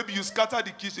 maybe you scatter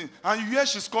the kitchen, and you hear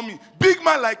she's coming, big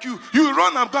man like you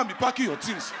run and go and be packing your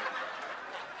things.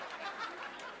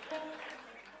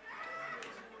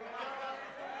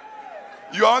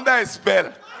 You are under a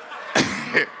spell.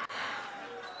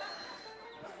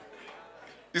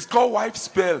 It's called wife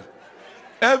spell.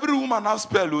 Every woman has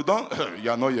spell. You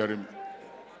are not hearing me.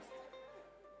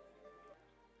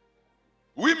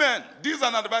 Women, this is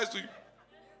an advice to you.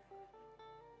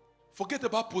 Forget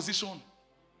about position.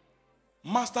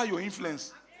 Master your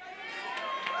influence.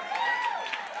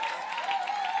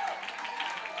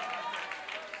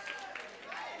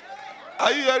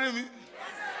 Are you hearing me?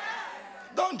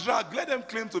 Don't drag. Let them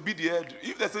claim to be the head.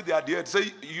 If they say they are the head,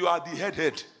 say you are the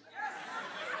head.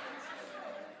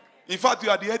 In fact, you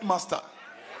are the headmaster.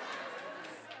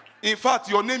 In fact,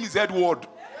 your name is Edward.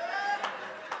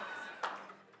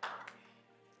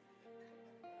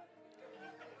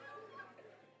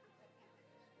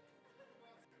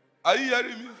 Are you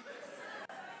hearing me?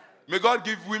 May God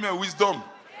give women wisdom.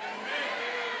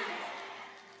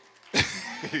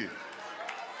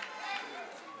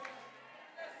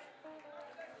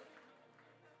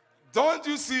 Don't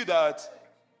you see that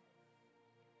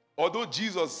although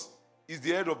Jesus is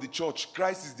the head of the church,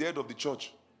 Christ is the head of the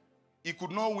church, he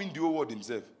could not win the whole world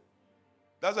himself.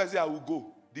 That's why I say I will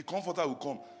go. The comforter will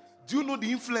come. Do you know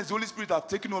the influence the Holy Spirit has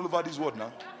taken all over this world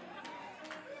now?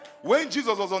 When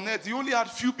Jesus was on earth, he only had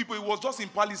few people. It was just in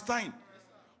Palestine.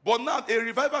 But now a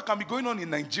revival can be going on in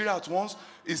Nigeria at once,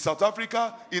 in South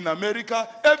Africa, in America,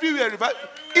 everywhere.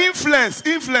 Influence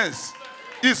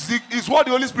is what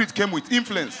the Holy Spirit came with.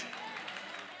 Influence.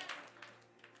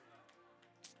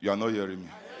 You are not hearing me.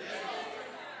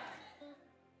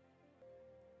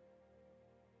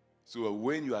 So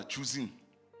when you are choosing,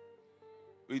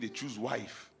 when they choose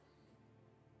wife,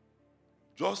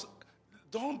 just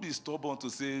don't be stubborn to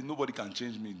say nobody can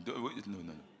change me. No.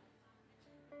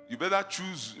 You better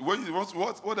choose.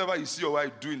 Whatever you see your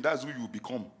wife doing, that's who you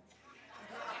become.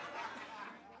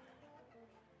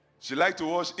 She like to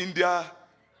watch India.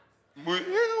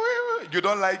 You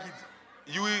don't like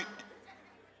it.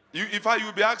 If I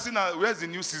will be asking her, where's the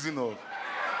new season of?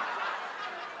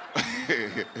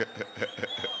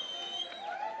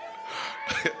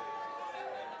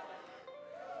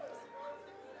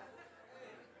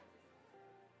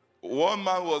 One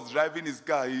man was driving his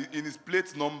car. In his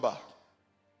plate number,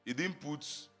 he didn't put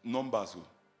numbers.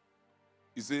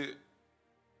 He said,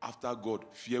 after God,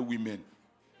 fear women.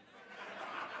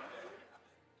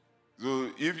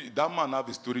 So if that man have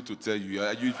a story to tell you,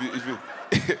 if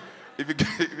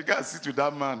you can't sit with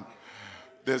that man,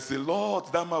 there's a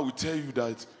lot that man will tell you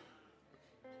that.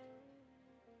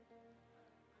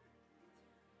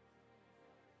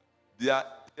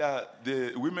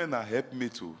 The women are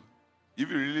helpmates too. If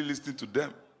you really listen to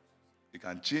them, they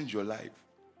can change your life.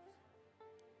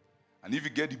 And if you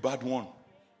get the bad one,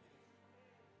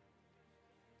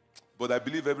 but I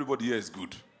believe everybody here is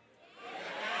good.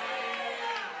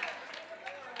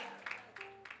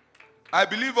 I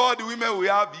believe all the women we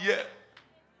have here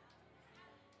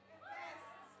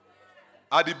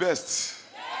are the best.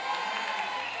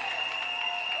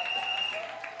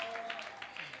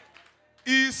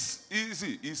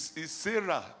 It's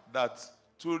Sarah that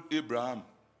told Abraham,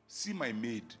 see my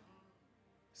maid,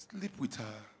 sleep with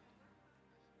her,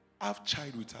 have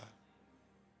child with her.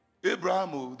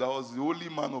 Abraham, that was the only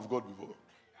man of God before.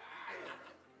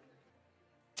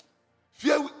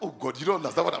 Oh God, you don't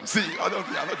understand what I'm saying. I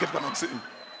don't get what I'm saying.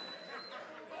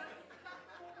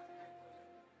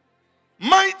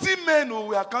 Mighty men who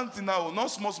we are counting now,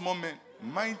 not small men,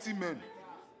 mighty men.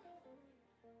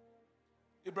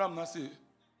 Abraham now say,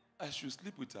 I should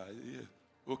sleep with her. Yeah.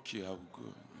 Okay, I will go.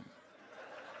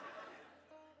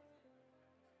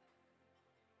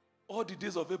 All the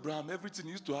days of Abraham, everything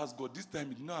he used to ask God. This time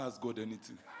he did not ask God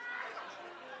anything.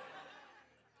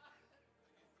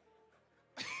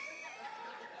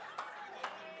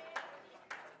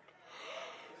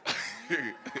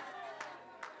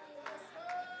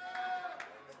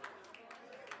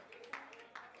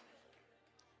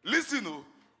 Listen,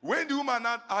 when the woman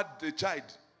had the child,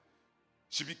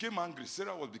 she became angry.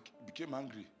 Sarah became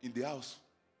angry in the house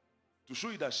to show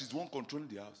you that she's the one controlling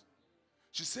the house.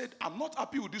 She said, I'm not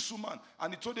happy with this woman.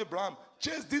 And he told Abraham,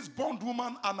 chase this bond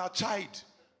woman and her child.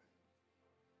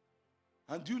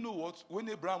 And do you know what? When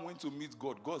Abraham went to meet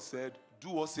God, God said, do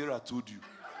what Sarah told you.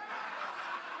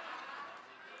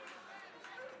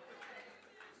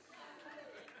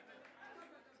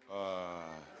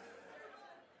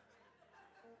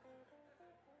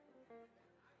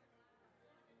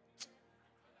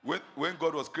 When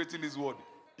God was creating his world,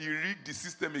 he rigged the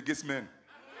system against men.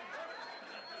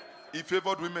 He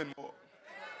favored women more.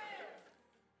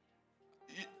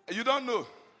 You don't know.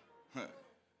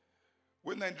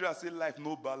 When Nigeria say life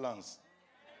no balance,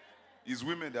 it's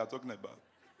women they are talking about.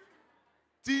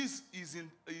 This is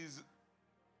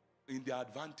in their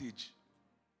advantage.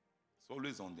 It's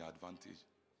always on their advantage.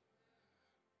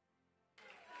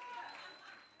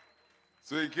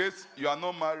 So in case you are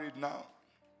not married now,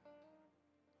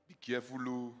 be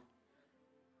careful.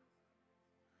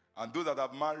 And those that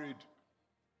have married,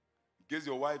 in case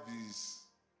your wife is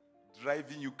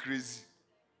driving you crazy,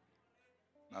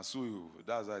 now so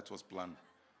that's how it was planned.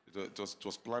 It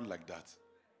was planned like that.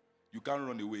 You can't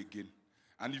run away again.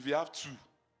 And if you have two,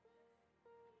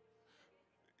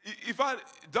 if I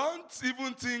don't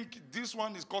even think this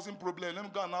one is causing problem, let me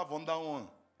go and have on that one.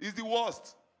 It's the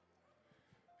worst.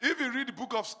 If you read the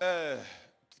book of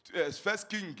First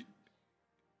King,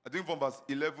 I think from verse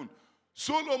 11,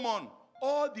 Solomon,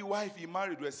 all the wives he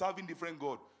married were serving different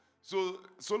gods. So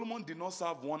Solomon did not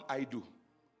serve one idol.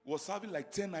 He was serving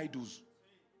like 10 idols.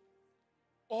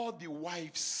 All the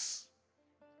wives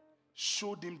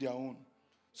showed him their own.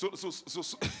 So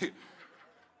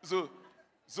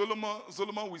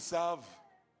Solomon will serve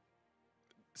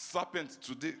serpent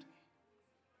today.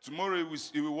 Tomorrow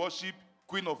he will worship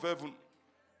Queen of Heaven.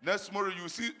 Next tomorrow you will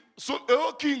see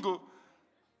king.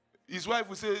 His wife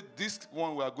will say, this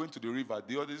one we are going to the river.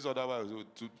 This other one,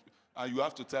 and you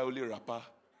have to tie only wrapper.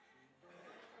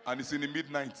 And it's in the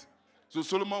midnight. So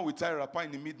Solomon will tie wrapper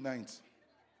in the midnight.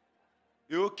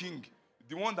 King,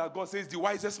 the one that God says the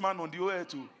wisest man on the earth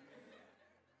too.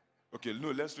 Okay,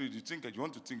 no, let's read. You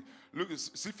want to think. Look,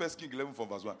 see 1 Kings 11 from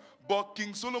verse 1. But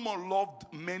King Solomon loved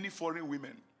many foreign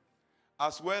women,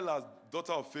 as well as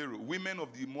daughter of Pharaoh, women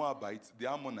of the Moabites,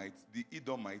 the Ammonites, the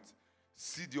Edomites,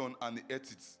 Sidon, and the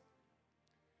Hittites.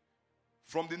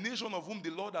 From the nation of whom the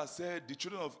Lord has said, the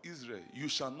children of Israel, you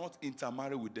shall not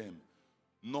intermarry with them,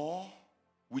 nor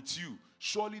with you.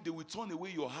 Surely they will turn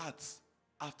away your hearts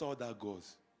after other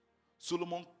gods.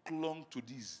 Solomon clung to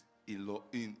this in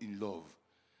love.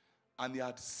 And he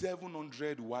had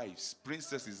 700 wives,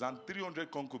 princesses, and 300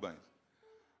 concubines.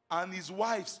 And his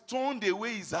wives turned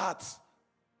away his heart.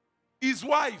 His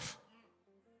wife.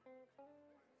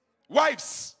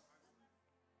 Wives.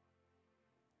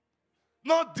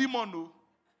 Not demon, no.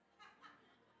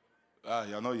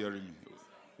 You're not hearing me.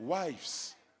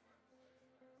 Wives.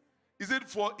 He said,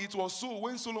 for it was so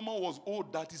when Solomon was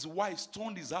old that his wives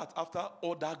turned his heart after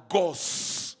other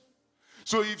gods.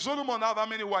 So if Solomon had how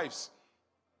many wives?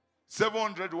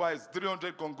 700 wives,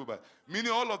 300 concubines.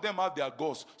 Meaning all of them have their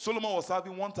gods. Solomon was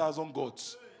having 1,000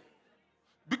 gods.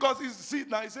 Because he see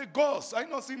now, he said, gods, I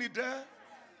not seen it there.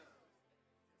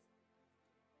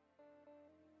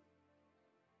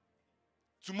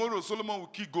 Tomorrow Solomon will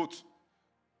kill goat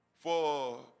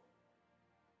for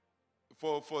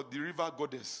the river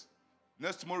goddess.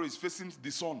 Next tomorrow is facing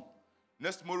the sun.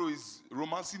 Next tomorrow is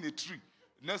romancing a tree.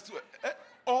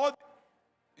 All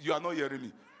you are not hearing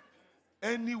me.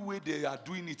 Any way they are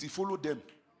doing it, he follow them.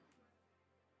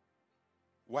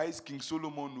 Why is King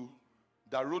Solomon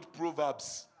that wrote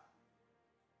Proverbs,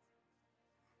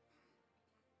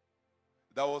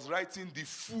 that was writing the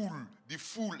fool. He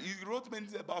wrote many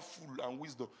things about fool and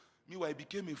wisdom. Meanwhile, he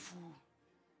became a fool.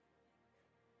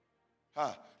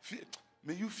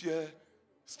 May you fear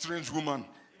strange woman.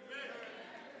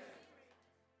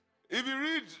 If you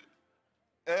read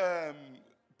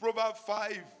Proverbs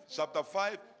 5, chapter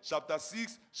 5, chapter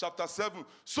 6, chapter 7,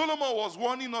 Solomon was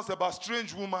warning us about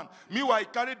strange woman. Meanwhile, he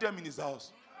carried them in his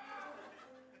house.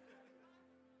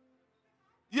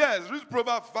 Yes, read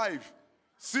Proverbs 5,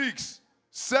 6,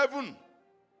 7.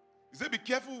 He said, be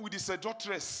careful with the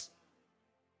seductress.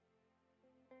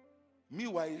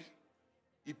 Meanwhile,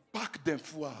 he packed them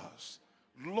full house,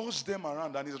 lodged them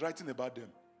around, and he's writing about them.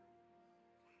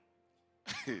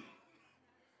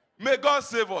 May God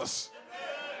save us.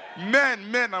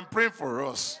 Men, I'm praying for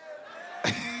us.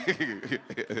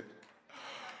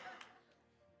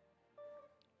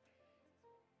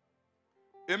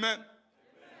 Amen.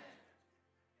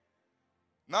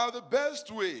 Now, the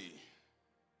best way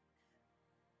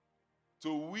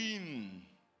to win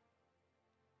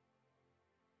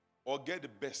or get the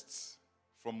best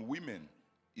from women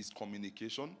is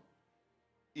communication,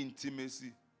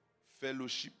 intimacy,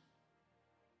 fellowship.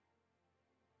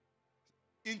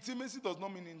 Intimacy does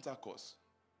not mean intercourse.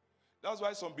 That's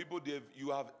why some people,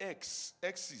 you have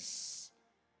exes,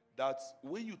 that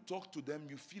when you talk to them,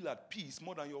 you feel at peace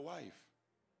more than your wife.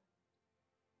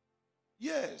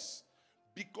 Yes,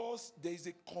 because there is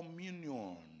a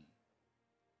communion.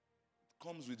 It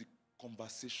comes with the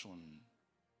conversation.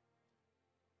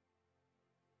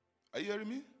 Are you hearing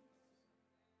me?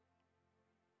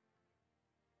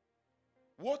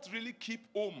 What really keeps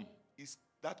home is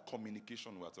that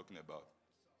communication we are talking about.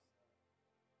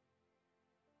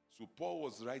 So Paul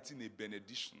was writing a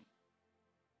benediction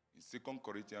in 2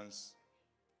 Corinthians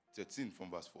 13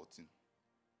 from verse 14.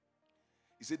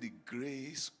 He said, the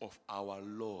grace of our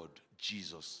Lord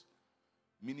Jesus,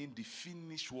 meaning the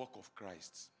finished work of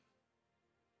Christ.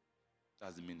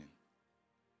 That's the meaning.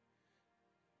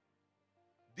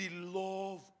 The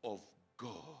love of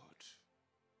God.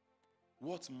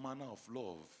 What manner of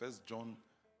love? 1 John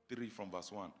 3 from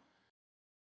verse 1.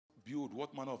 Behold,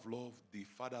 what manner of love the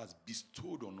Father has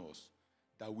bestowed on us,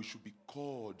 that we should be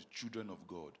called children of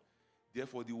God.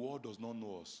 Therefore, the world does not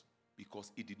know us,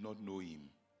 because it did not know him.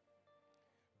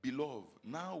 Beloved,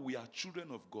 now we are children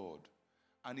of God,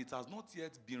 and it has not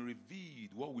yet been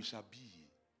revealed what we shall be.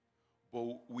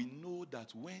 But we know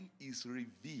that when he is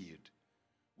revealed,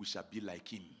 we shall be like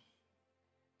him.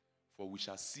 For we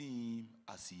shall see him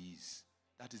as he is.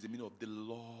 That is the meaning of the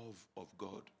love of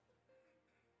God.